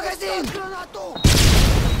обойму, магазин! Гранату!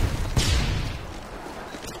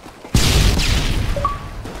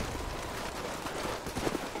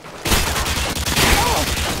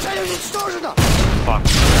 Цель уничтожена! Fuck.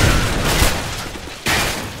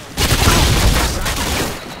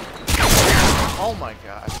 Oh my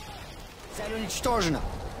god. Цель уничтожена!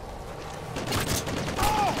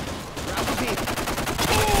 Враг убит!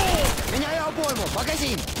 Меняю обойму,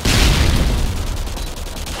 магазин!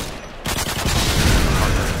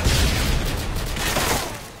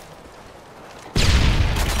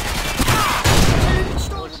 Цель Like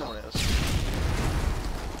уничтожена! someone is.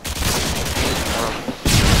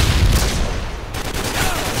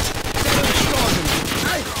 Цель уничтожена!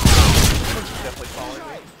 Ай! Someone's definitely following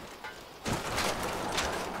me.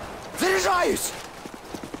 Заряжаюсь!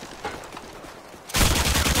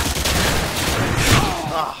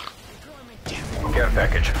 Care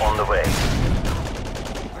package on the way.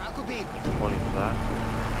 Враг убит! 20 for that.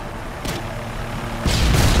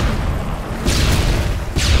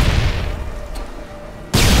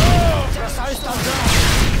 Бросаю стан гранату!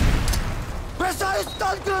 Бросаю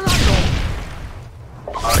стан гранату!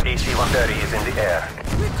 RDC-130 is in the air.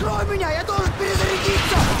 Прикрой меня, я должен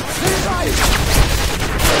перезарядиться! Заряжаюсь!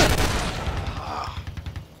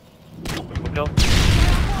 Kill.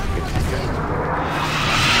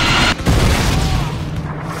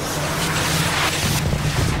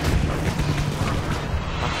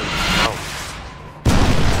 Oh.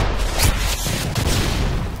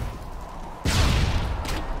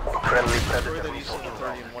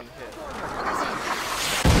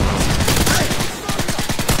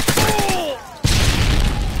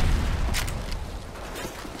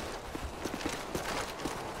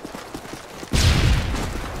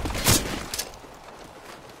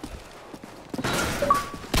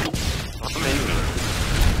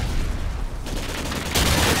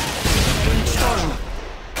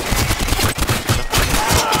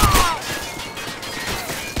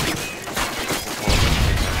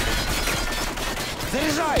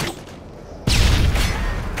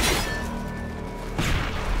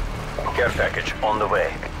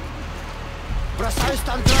 Бросаю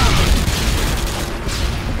стангранату.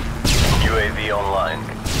 UAV online.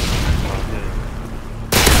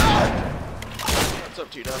 What's up,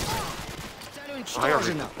 Tito? Цель Fire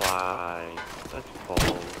уничтожена. supply. That's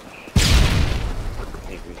cold.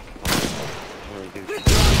 Maybe Прикрой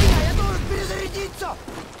меня, я должен перезарядиться.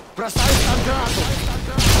 Бросаю стангранату.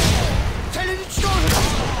 Цель уничтожена.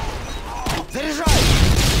 Заряжай.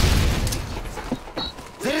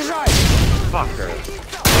 Заряжай. fucker.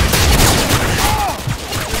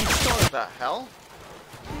 What the hell?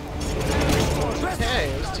 Hey,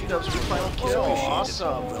 it was T-Dub's final kill.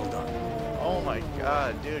 Awesome. Oh my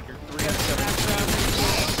god, dude, you're 3 on 17.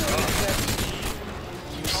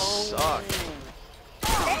 You suck.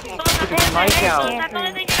 Mic out. That's the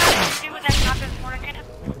only thing you have to do with that shotgun tournament.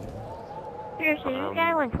 Seriously, this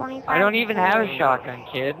guy went 25. I don't even have a shotgun,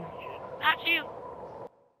 kid. Not you.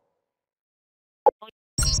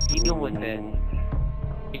 Deal with it.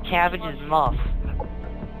 Your cabbage is muff.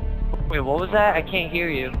 Wait, what was that? I can't hear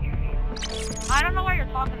you. I don't know why you're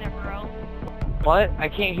talking there, bro. What? I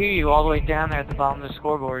can't hear you all the way down there at the bottom of the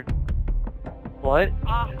scoreboard. What?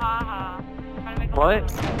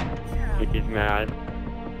 What? He's mad.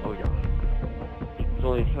 Oh yeah. It's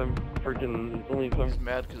only some freaking. It's only some. He's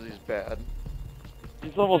mad because he's bad.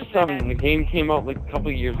 He's level 7. The game came out like a couple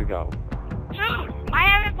of years ago. Dude, I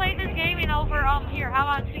haven't played this game in over here. How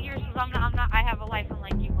about 2 years? Because I'm not. I have a life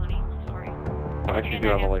unlike you, buddy. I'm sorry. I actually do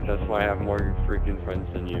have a like. That's why I have more freaking friends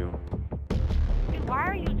than you. Dude, why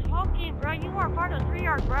are you talking, bro? You are part of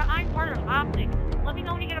 3-yard, bro. I'm part of Optic. Let me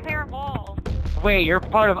know when you get a pair of balls. Wait, you're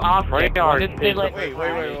part of Optic. Radar When did they let- Wait.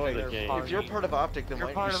 If you're part of Optic, then You're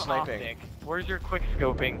why part aren't of you sniping? Optic. Where's your quick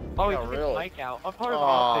scoping? Oh, Yeah, he took really? his mic out. I'm part of Aw.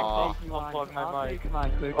 Optic. Thank you. Unplug my mic. Come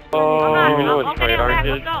on, quick. Oh, you know what okay, radar okay,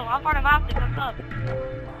 is? let's go. I'm part of Optic. What's up?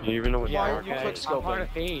 Do you even know what Why radar aren't you is? quick I'm part scoping? of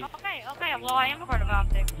Phase. Okay, well, I am a part of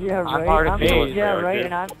Optic. Yeah, I'm part of Phase. Yeah, Radar right, is.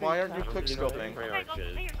 and I'm Why aren't you quick You know what scoping? radar Okay, go,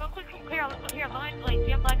 is. here, go quick, here, let me, do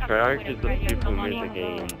you have Black Ops 2? Treyarch is the Wait, people who money. made the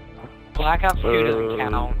game. Black Ops 2 doesn't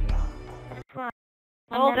count.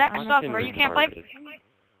 Oh, that sucks, bro. You can't play.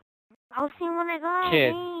 I'll see when I go.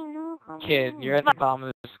 Kid. No, Kid, you're at the bottom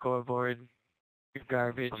of the scoreboard. You're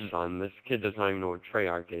garbage. I'm done. This kid does not even know what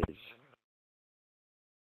Treyarch is.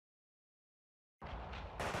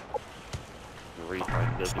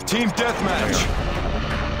 Retard doesn't Team know deathmatch. Treyarch.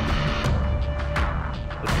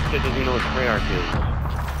 This kid doesn't know what Treyarch is.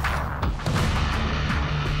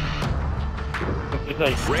 It's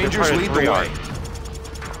like, Rangers you're part of lead the way.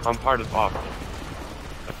 Treyarch. I'm part of Optic.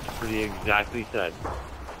 That's what he exactly said.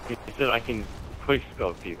 He said I can quick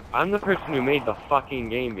scope you. I'm the person who made the fucking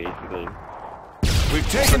game, basically. We've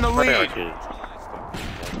taken the lead. Treyarch is.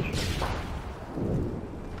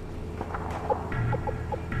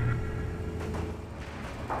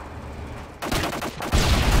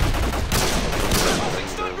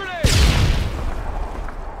 Stun grenade.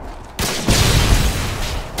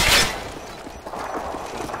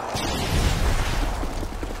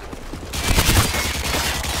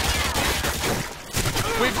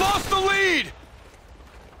 We've lost the lead.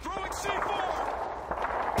 Throwing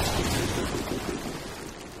C4.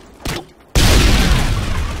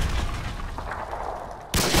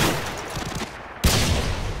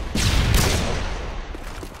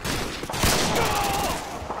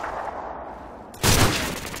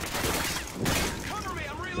 Cover me,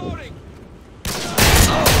 I'm reloading.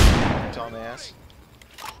 Dumbass.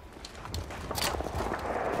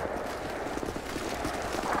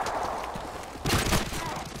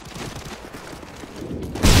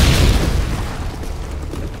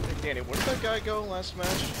 Hey, Danny, where did that guy go last match?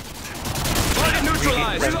 Target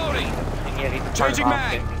neutralized. Reloading. And yet he's part Changing of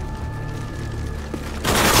mag. Optic.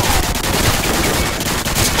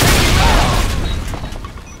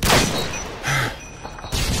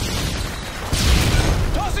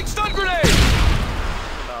 Tossing stun grenade.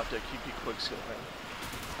 An Optic, he'd be quick scoping.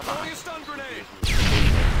 Throwing a stun grenade.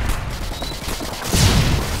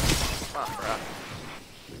 Come on, bruh.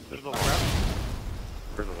 There's a wall.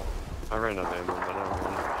 There's a wall. I ran out of ammo, but I don't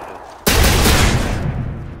run out of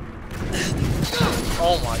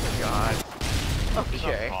Oh my god. shit.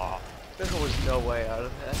 Okay. Aw. There was no way out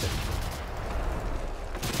of that.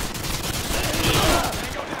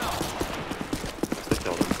 I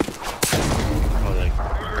killed him. Oh, like,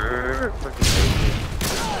 freaking crazy.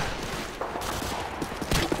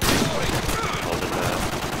 Hold it back.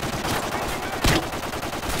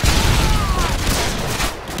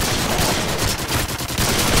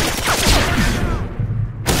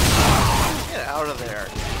 Get out of there.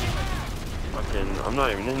 Fucking, I'm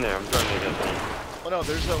not even in there. I'm trying to get that thing. Oh no,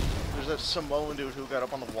 there's that Samoan dude who got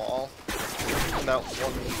up on the wall in that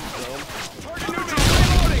one room. Target neutral.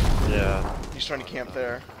 Reloading. Yeah. He He's trying to camp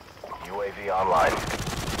there. UAV online.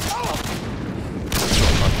 Oh,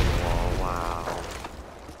 wow.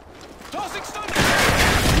 Tossing stun.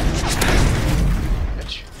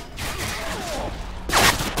 Bitch.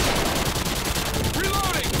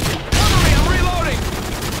 Reloading. Cover me, I'm reloading.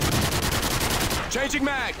 Changing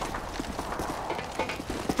mag.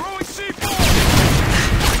 Throwing C4.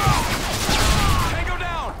 Tango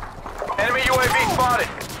down. Enemy UAV spotted.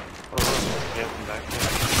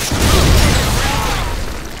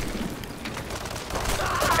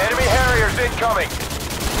 Enemy Harriers incoming.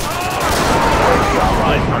 UAV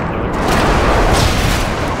online.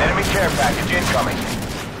 Enemy care package incoming.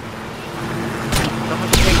 Someone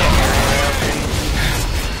should take that area.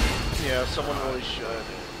 Yeah, someone really should.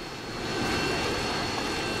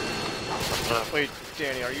 Wait,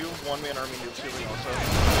 Danny, are you one-man army nuclearing also?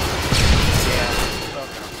 Yeah.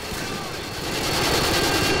 Okay.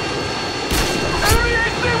 Enemy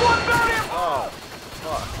AC-1 bounty! Oh,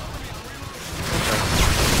 fuck.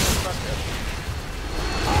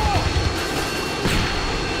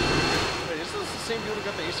 Wait, is this the same dude who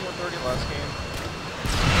got the AC-130 last game?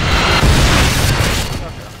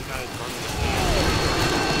 Okay.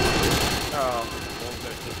 Oh.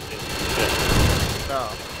 No.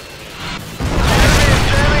 Enemy is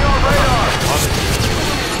jamming on radar!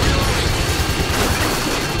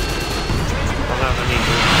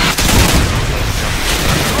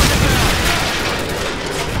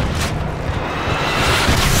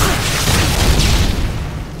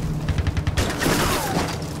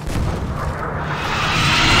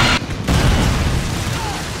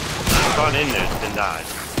 Gone in there and died.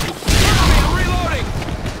 I'm reloading.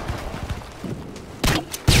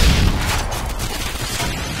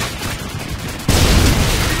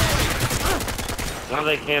 Now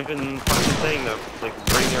they camping fucking thing that like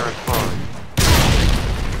bring their own spawn.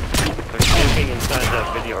 They're camping inside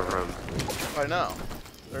that video room. I know.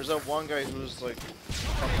 There's that one guy who's like...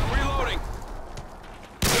 Reloading.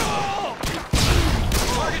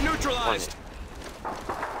 Target neutralized.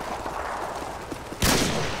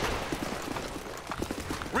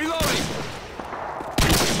 Reloading.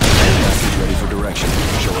 Ready for direction.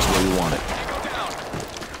 Show us where you want it. Go down.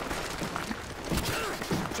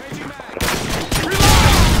 Changing mag.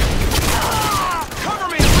 Reloading. Cover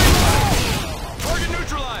me. Reloading. Target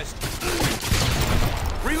neutralized.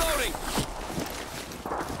 Reloading.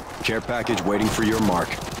 Care package waiting for your mark.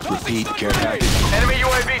 Repeat, care package. Enemy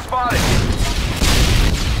UAV spotted!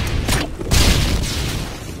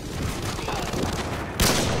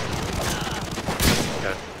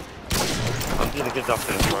 I'm gonna get up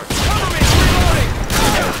this mark. Cover me. Reloading.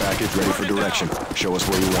 Care package ready for direction. Show us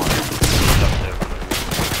where you want it.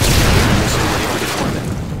 Missile ready for deployment.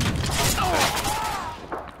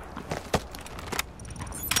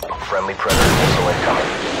 Friendly Predator missile incoming.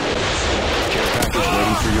 Care package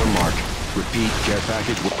waiting for your mark. Repeat, care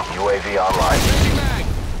package. UAV online. Changing mag.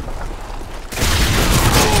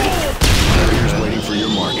 Harriers waiting for your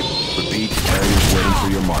mark. Repeat, Harriers waiting for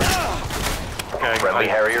your mark. Okay, Friendly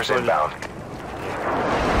Harriers inbound. Care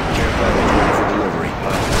package ready for delivery.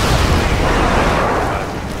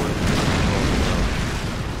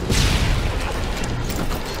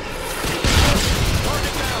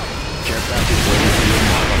 Care package waiting for your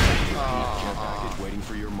mark. Care package waiting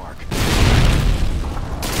for your mark.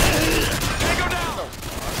 Tango down.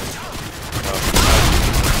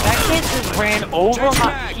 That kid just ran over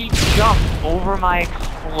my... He jumped over my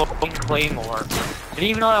exploding claymore. Didn't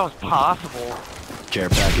even know that was possible. Care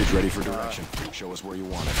package ready for direction. Show us where you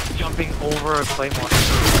want it. Jumping over a claymore. Yeah,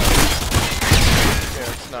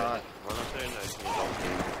 it's not.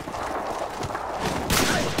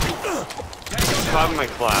 Caught my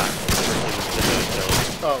class.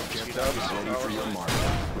 Oh, Care G-Dubs. package waiting for your mark.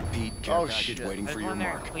 Repeat, care Oh, package shit. waiting for your Everyone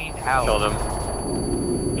there mark. cleaned out. Killed him.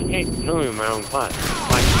 I can't kill me in my own class.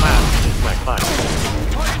 My class is my class.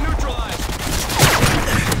 Target neutralized.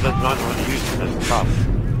 That's not what he uses as a problem.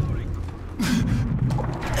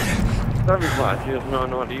 Every class, he does not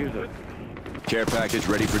know how to use it. Care package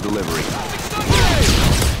ready for delivery.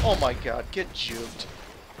 Oh my god, get juked.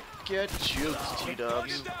 Get juked,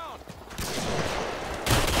 T-Dubs.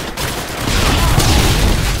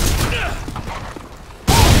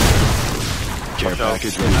 Care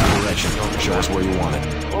package ready for direction. Show us where you want it.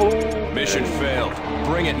 Oh, Mission failed.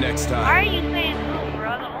 Bring it next Why time. are you saying who,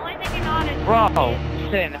 bro? The only thing you know is... Bro,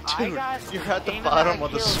 listen, I Dude, got... you're at the same bottom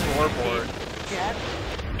amount of the kills scoreboard. deaths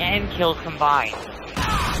and kills combined.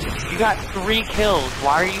 You got 3 kills.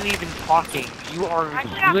 Why are you even talking? You are I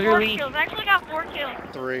actually got literally... 4 kills. I actually got 4 kills.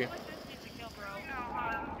 3.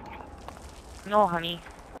 No, honey.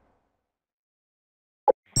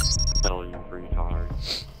 Hell, you retard.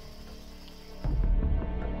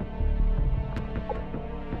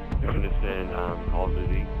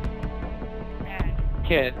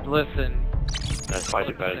 Kid, listen. That's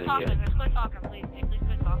probably better than you. Just quit talking, please. Hey, please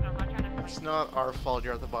quit talking. I'm not trying to fight. It's not our fault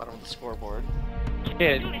you're at the bottom of the scoreboard.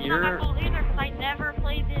 Kid, Dude, it's you're... not my fault either, because I never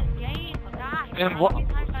played this game. God, And how many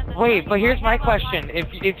times I've been wait, playing but here's it? my I have a question. life.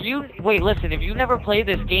 If you wait, listen. If you never played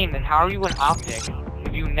this game, then how are you an optic?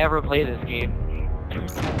 If you never play this game,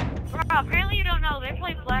 Bro, apparently you don't know. They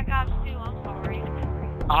play Black Ops 2. I'm sorry.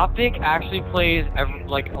 optic actually plays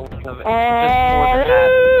like a lot of it, just more than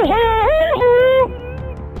that.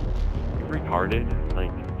 You're retarded.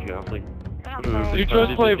 Like, you have like. You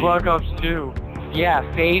just play Black Ops 2. Yeah,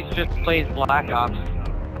 FaZe just plays Black Ops.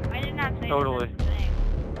 I did not say Totally. such a thing.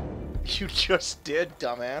 You just did,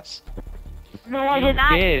 dumbass. No, I did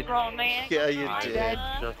not, did. bro, man. Yeah, you I did.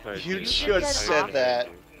 just You heard just said that.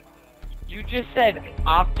 You just said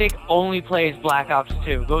optic only plays Black Ops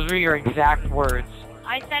 2. Those were your exact words.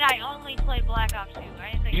 I said I only play Black Ops 2.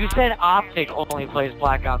 I didn't say You Ops said 2. optic only plays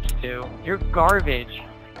Black Ops 2. You're garbage.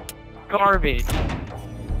 Garbage.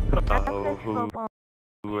 Uh-oh,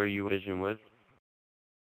 who are you vision with?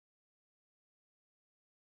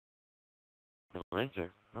 No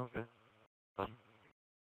answer. Okay. Fine.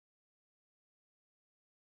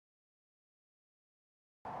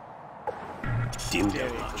 Team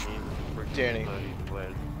Danny. Danny.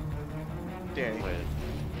 Danny.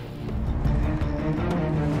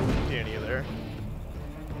 Danny, you there?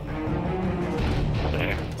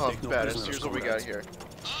 There. Oh, Take no baddest. prisoners, Here's what we got comrades. here.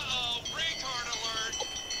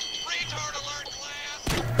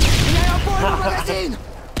 Меняю обойму, магазин!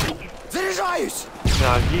 Заряжаюсь!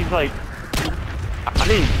 No, he's like. I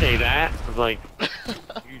didn't say that. I was like,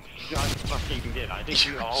 you just fucking did. I think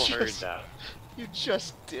we all heard that. You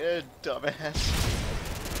just did, dumbass.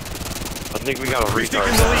 I think we got a retard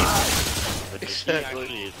now. But he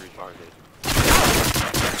actually is retarded.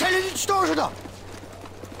 Цель уничтожена!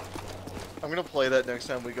 I'm gonna play that next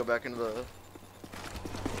time we go back into the...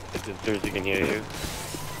 As soon as he can hear you.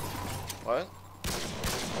 What?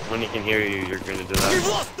 When he can hear you, you're gonna do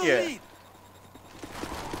that. Yeah.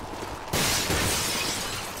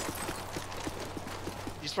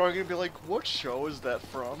 He's probably gonna be like, what show is that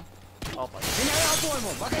from? Oh my Меняю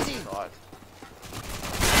обойму, магазин! god.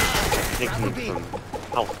 Taking some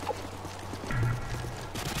help.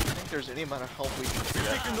 I think there's any amount of help we can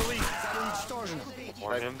get. Цель уничтожена!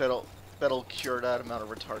 For him. That'll cure that amount of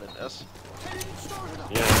retardedness. Цель уничтожена!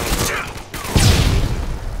 Yeah.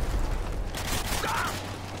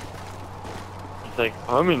 He's like,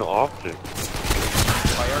 I'm an optic.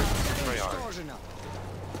 Уничтожена!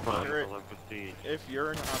 Come on, You're- Olympus Siege. If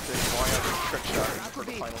you're an optic, why have a trick shot for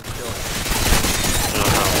the final kill?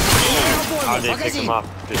 How did they pick him up?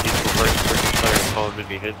 Because he's the first person player in Call of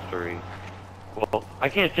Duty history. Well, I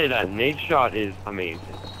can't say that. Nate's shot is amazing.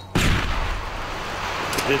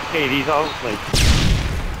 This kid, he's all like,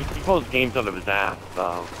 he pulls games out of his ass,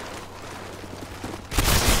 so.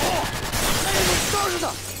 Цель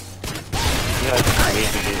уничтожена! He has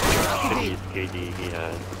amazing KD he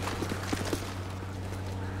has.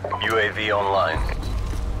 UAV online.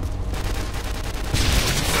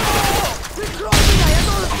 Прикрой меня, я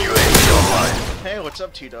тоже... UAV online. Hey, what's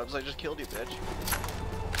up, T-Dubs? I just killed you, bitch.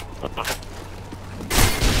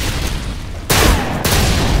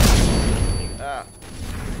 Ah.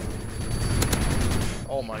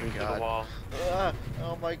 Oh my Into the god. wall. Ah.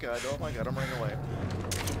 Oh my god, I'm running away.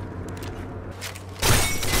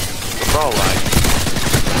 Bro, like,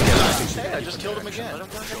 Hey, I just killed him again.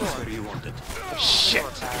 Where you want it. Shit!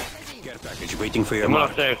 Care package waiting for your come mark.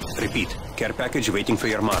 upstairs. Repeat. Care package waiting for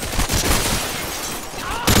your mark.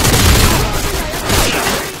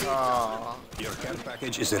 Aww. Your care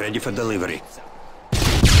package is ready for delivery.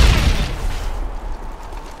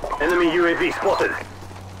 Enemy UAV spotted.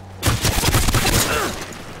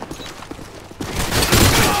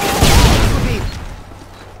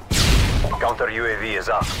 Counter UAV is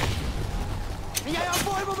up. Меняю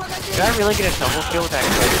обойму, магазин! Did I really get a double kill with that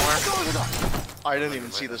Claymore? I didn't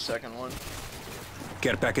even see the second one.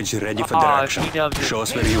 Care package ready for direction. T-Dubs Show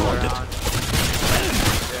us where you want it.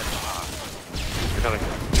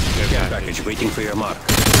 Care package waiting for your mark.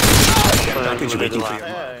 Care package waiting for your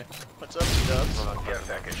mark. Hey, what's up, T-Dubs? Care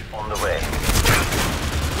package on the way.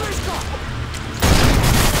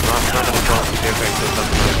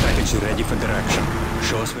 Care package ready for direction.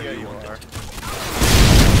 Show us where Yeah, you you want are. it.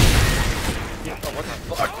 Oh, what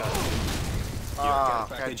the fuck? Ah,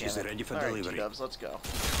 care package is goddammit. ready for Alright, delivery. T-Dubs, let's go.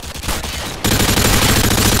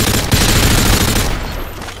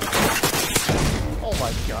 Oh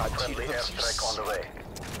my god, Friendly T-Dubs, you airstrike on the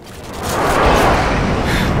way.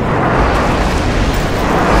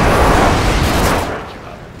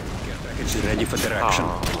 Care package ready for direction.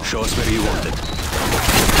 Show us where you want it.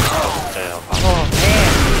 Oh man!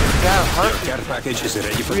 that Your hurt. care package is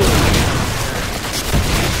ready for Really? delivery.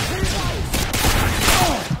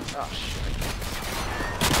 Oh shit.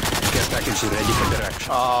 Care package is ready for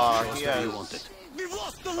direction. Oh, Show us he where has... you want it.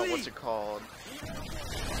 Oh, what's it called?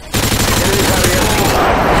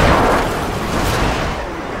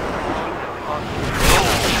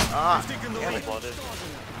 Ah, damn it.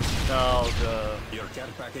 No, Your care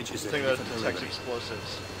package is the thing ready that for detects delivery.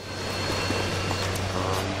 explosives.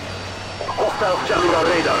 Hostiles jamming our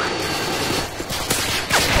radar.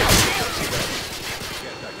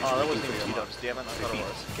 Oh, that wasn't even T-dubs, damn it, I thought it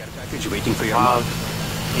was. Care package waiting for your Wow. mark.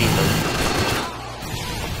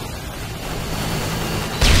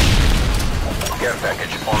 Care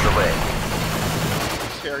package on the way.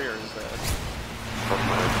 Carrier is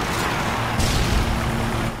dead.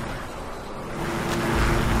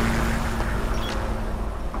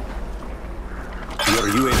 Your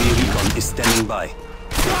UAV recon is standing by.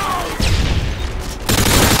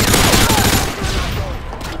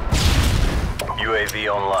 UAV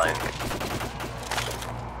online.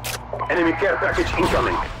 Enemy care package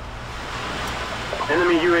incoming.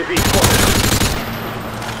 Enemy UAV spotted.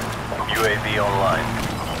 UAV online.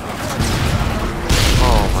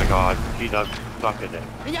 Oh my god, T-Dub stuck in it.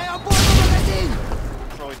 Меняю обойму, магазин!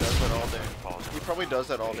 Probably does that all day. He probably does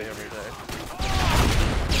that all day, every day.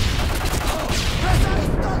 Бросай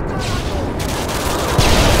стол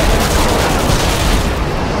гранату!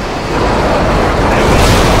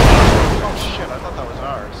 Oh shit, I thought that was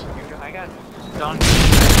ours. I got done.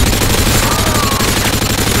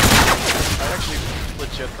 I actually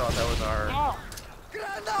legit thought that was ours. Oh,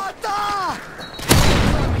 Граната!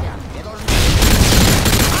 Я должен...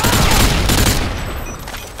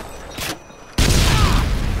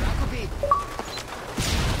 Враг убит!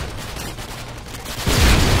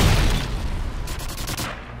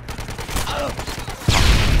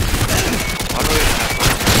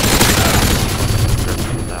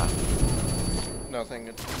 Nothing.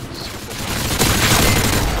 It's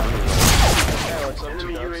yeah, what's up,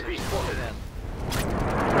 Enemy T-dubs? UAV spotted.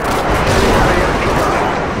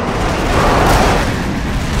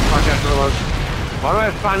 Why do I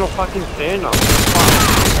have final fucking stand on?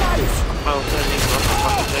 Final stand is not the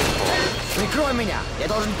fucking thing for. Прикрой меня! Я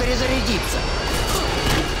должен перезарядиться!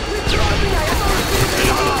 Прикрой меня! Я должен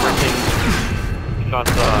перезарядиться! Shot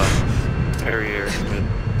the carrier with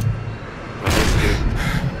my dude.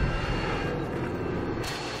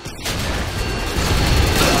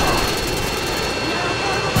 Меняю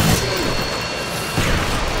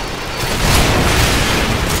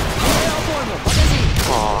обойму! Магазин!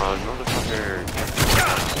 Come on, motherfucker.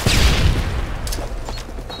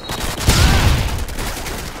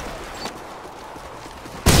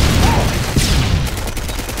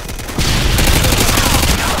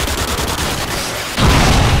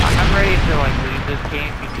 I'm ready to like leave this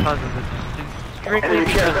game because of this. Strictly Enemy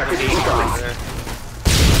because care of the package game.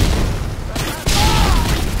 incoming.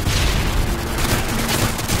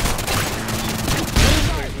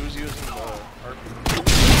 Wait, who's using the RPG?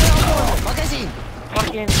 Меняю обойму! Магазин!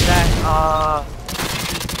 Fucking that,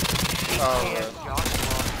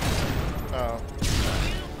 Oh.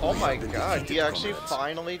 Oh my god, he actually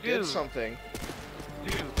finally did Dude. something.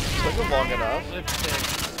 Dude, Took him long enough.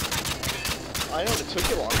 listen. I know it took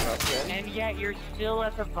you long enough, man. And yet you're still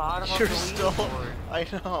at the bottom You're of the still... leaderboard. I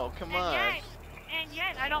know, come on. and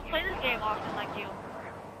yet, I don't play this game often like you.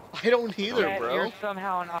 I don't either, Yet bro. You're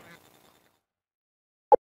somehow not.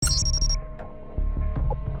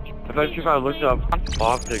 I bet you if I looked up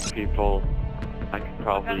optic people, I could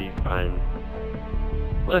probably find.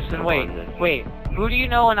 Listen, wait. Who do you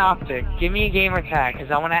know in Optic? Give me a gamer tag,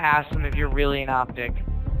 because I want to ask them if you're really an Optic.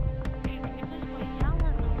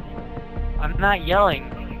 I'm not yelling.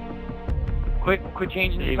 Quit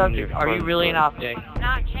changing the Even subject. your Are you friends really an list. Optic?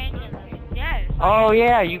 Not changing this. Yes. Oh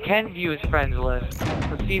yeah, you can view his friends list.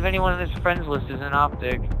 Let's see if anyone in his friends list is an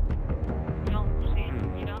Optic. You don't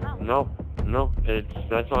see. You don't know. Nope,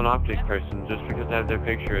 that's not an optic person. Just because they have their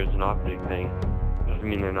picture as an optic thing, doesn't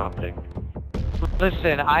mean they're an optic.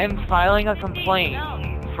 Listen, I'm filing a complaint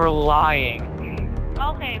for lying.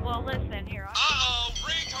 Okay, well listen here. Uh-oh!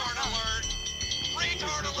 Retard alert!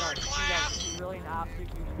 Retard alert, class! If you're really an Optic,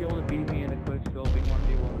 you should be able to beat me in a quick scoping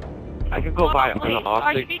 1v1. I could go buy an Wait, are you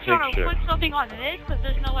optic beat you on a picture. quick something on this? Because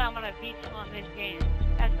there's no way I'm gonna beat you on this game.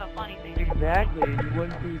 That's the funny thing. Exactly, you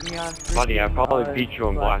wouldn't beat me on Buddy, I'd probably freaking, beat you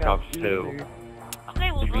on Black Ops 2.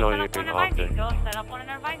 Okay, well Even go though set you're up one an and invite me. optic. Go set up one and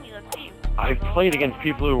invite me. Let's see. I've played against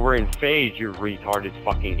people who were in phase, you retarded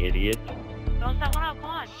fucking idiot. Go set one up. Come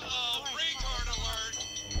on. Uh-oh!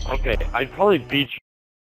 Retard alert! Okay, I'd probably beat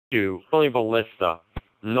you. Only ballista.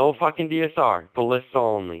 No fucking DSR. Ballista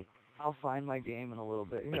only. I'll find my game in a little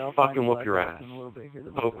bit. I'll fucking whoop your ass. In a little bit.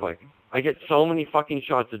 So quick. I get so many fucking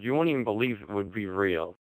shots that you won't even believe it would be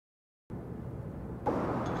real.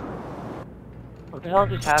 What the hell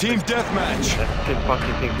just happened? Team deathmatch. That kid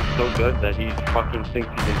fucking thinks it's so good that he fucking thinks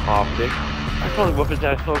he's an optic. I told him whoop his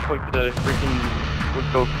ass so quick that I freaking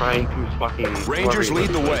would go crying to his fucking... Rangers lead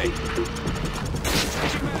the way.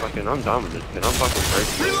 Fucking, I'm done with this kid. I'm fucking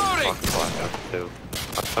breaking. Reloading! Fucking Black Ops 2.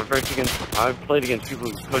 I've played against people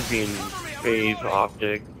who could be in phase,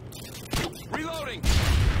 optic. Reloading.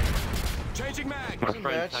 Changing mag. There's a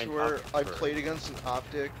match where I played against an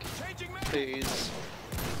optic phase.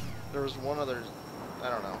 There was one other, I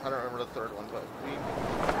don't know, I don't remember the third one, but we...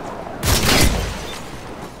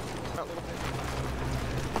 That little bit.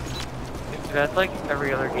 That's like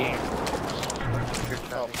every other game.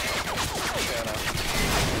 Oh, yeah, no.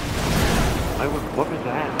 I would whoop his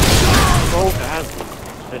ass so badly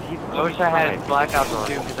that he... I wish I had Black Ops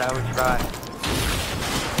 2 because I would try.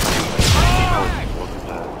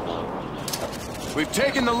 We've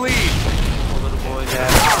taken the lead. Oh, little boy, yeah.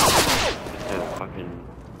 Yeah, fucking...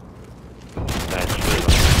 That shit.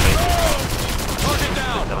 Target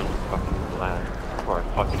down. Down to fucking lab. Before I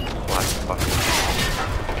fucking slap fucking...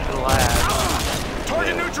 The lab.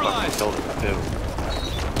 Target neutralized. Killed him too.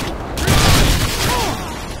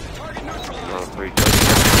 Target neutralized. Oh, pretty good.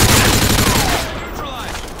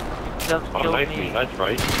 Just Oh, killed nice me. me, that's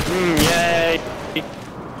right. Yay!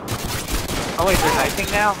 Oh wait, they're knifing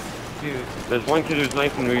now? Dude. There's one kid who's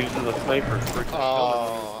knifing who uses a sniper for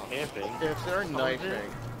camping. If they're knifing...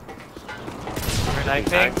 They're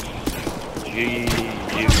knifing?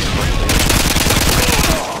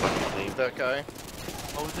 That guy?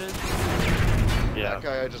 Moses? Yeah. That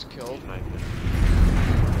guy I just killed?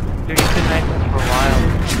 Dude, he's been knifing for a while.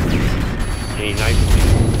 Yeah, he knifed me.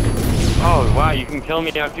 Oh, wow, you can kill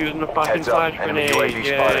me after using a fucking flash grenade.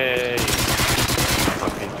 Yay!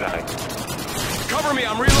 Fucking back. Cover me,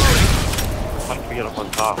 I'm reloading. How do we get up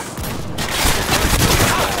on top?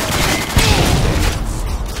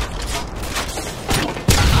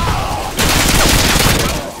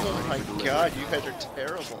 Oh my god, you guys are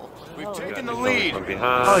terrible. We've taken the lead. From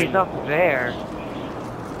behind. Oh, he's up there.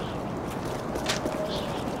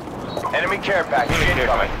 Enemy care package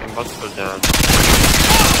incoming. I'm about to go down.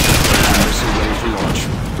 Missile ready for launch.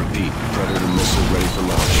 Repeat, Predator missile ready for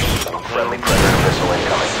launch. Friendly Predator missile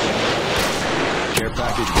incoming. Care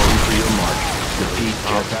package waiting for your mark. Repeat,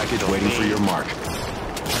 care package waiting for your mark.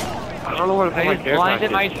 I don't know what to put my care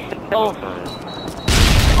blinded package. myself.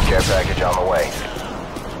 Care package on the way.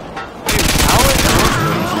 Waiting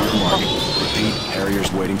for your mark. Repeat, Harriers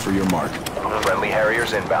waiting for your mark. Friendly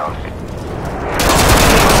Harriers inbound.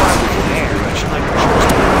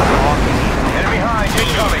 Enemy high,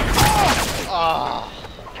 incoming. Ah!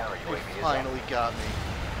 They finally got me.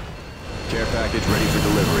 Care package ready for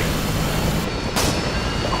delivery.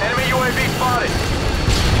 Enemy UAV spotted.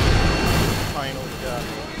 Finally got me.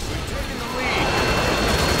 We've taken the lead.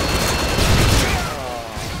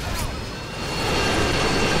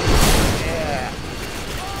 Yeah.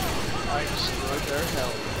 I destroyed their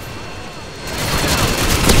hell.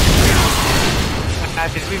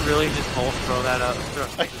 Did we really just both throw that up?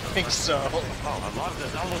 I think so. Oh, I love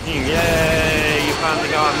this. I'm looking. Yay! You finally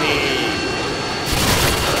got me.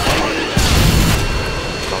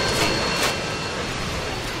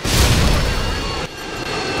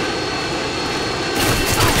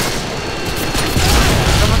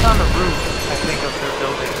 Someone's on the roof, I think, of their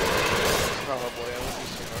building. Probably, I wouldn't be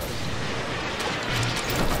surprised.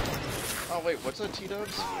 Oh wait, what's a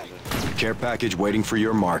T-Dubs? Care package waiting for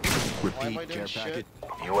your mark. Why am I Repeat, doing care shit? package.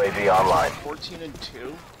 UAV online. 14 and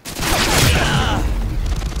 2?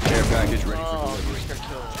 Care package ready for Oh, delivery. you just got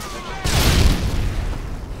killed.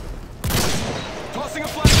 Tossing a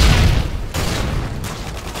flash.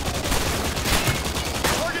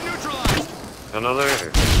 Target neutralized. Another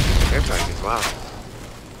care package. Wow.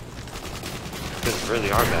 This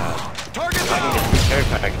really are bad. Target I can down. get 2 care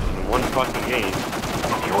packages in one fucking game.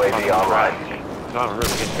 UAV online. So I don't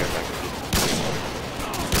really get care packages.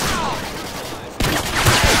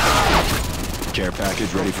 Care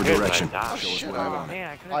package ready for direction. Oh Show us shit, where you want it. Man,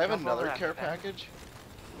 I couldn't I have jump over another that care fast. package?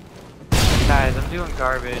 Guys, I'm doing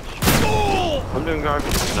garbage. I'm doing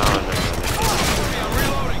garbage. No, no, no. I'm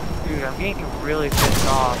reloading. Dude, I'm getting really pissed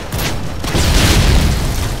off.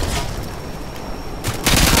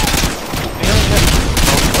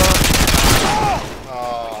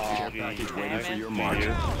 Oh, Care package waiting for your mark.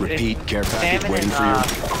 Salmon. Repeat, care package Salmon waiting and, for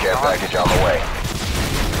your... Care package on the way.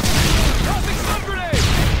 Tossing stun grenade.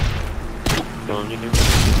 Don't you do?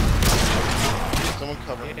 someone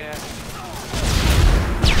cover me. Yeah.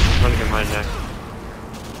 I'm trying to get mine next.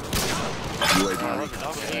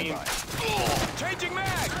 Changing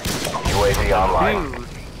mag! UAV online. Dude.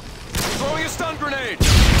 Throwing a stun grenade!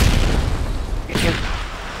 I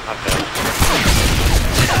failed.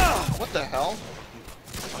 What the hell?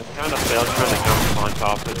 I kind of failed trying to jump on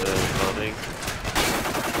top of the building.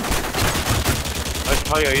 That's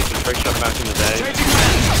probably I used to trick shot back in the day. Changing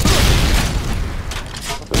mag!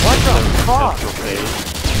 What the fuck?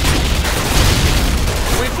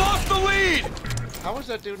 We've lost the lead! How is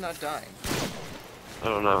that dude not dying? I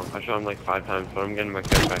don't know. I shot him like 5 times, but I'm getting my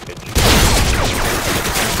care package.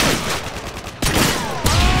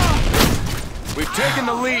 We've taken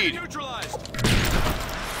the lead!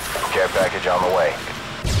 Care package on the way.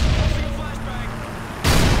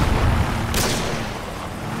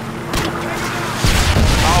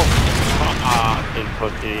 In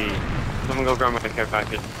pussy. Someone go grab my care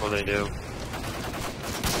package before they do.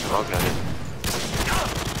 I'll get it.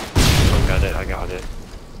 I'll get it, I got it.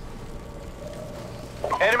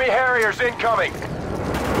 Enemy Harriers incoming!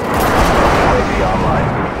 UAV online.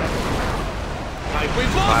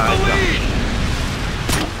 We've lost the lead!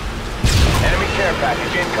 Enemy care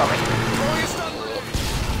package incoming. Throwing a stun grenade!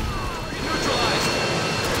 Neutralized!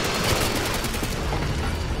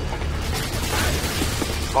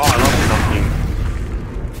 Oh, I love something.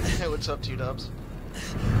 Hey, what's up, T-dubs?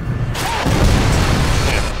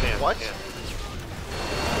 What?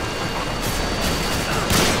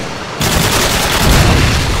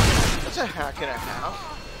 That's a hack and a half.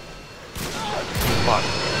 What?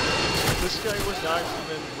 This guy was not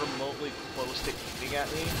even remotely close to aiming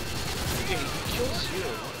at me. Okay, he kills you,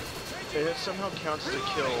 and it somehow counts as a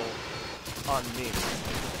kill on me.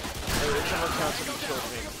 Or it somehow counts as he killed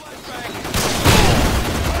me.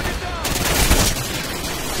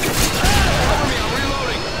 Cover me, I'm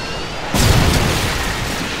reloading!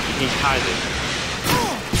 He hides it.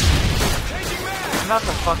 Changing mag! I'm about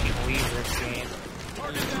to fucking leave this game.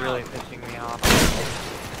 This is really pissing me off.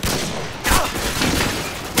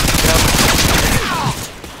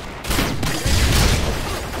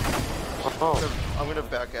 Oh. I'm gonna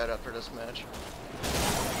back out after this match.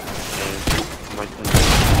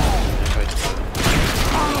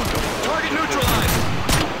 Target neutralized!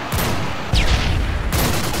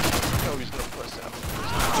 Oh, he's gonna push out.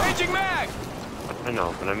 Changing mag! I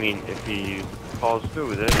know, but I mean, if he falls through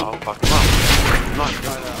with it, I'll fuck him up. I'm not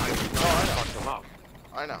trying to fuck him up.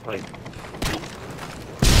 I know. Like,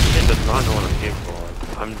 it does not know what I'm capable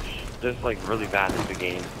of. I'm just like really bad at the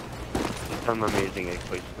game. I'm amazing at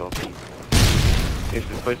quick scoping. If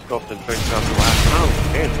the quick scope and trick shot the last round,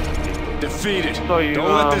 Defeated. so you,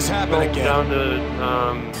 Don't let this happen go again. down to,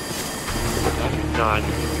 no, I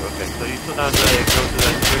didn't. Okay, so you still down to go to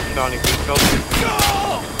that trick shot and quick scope?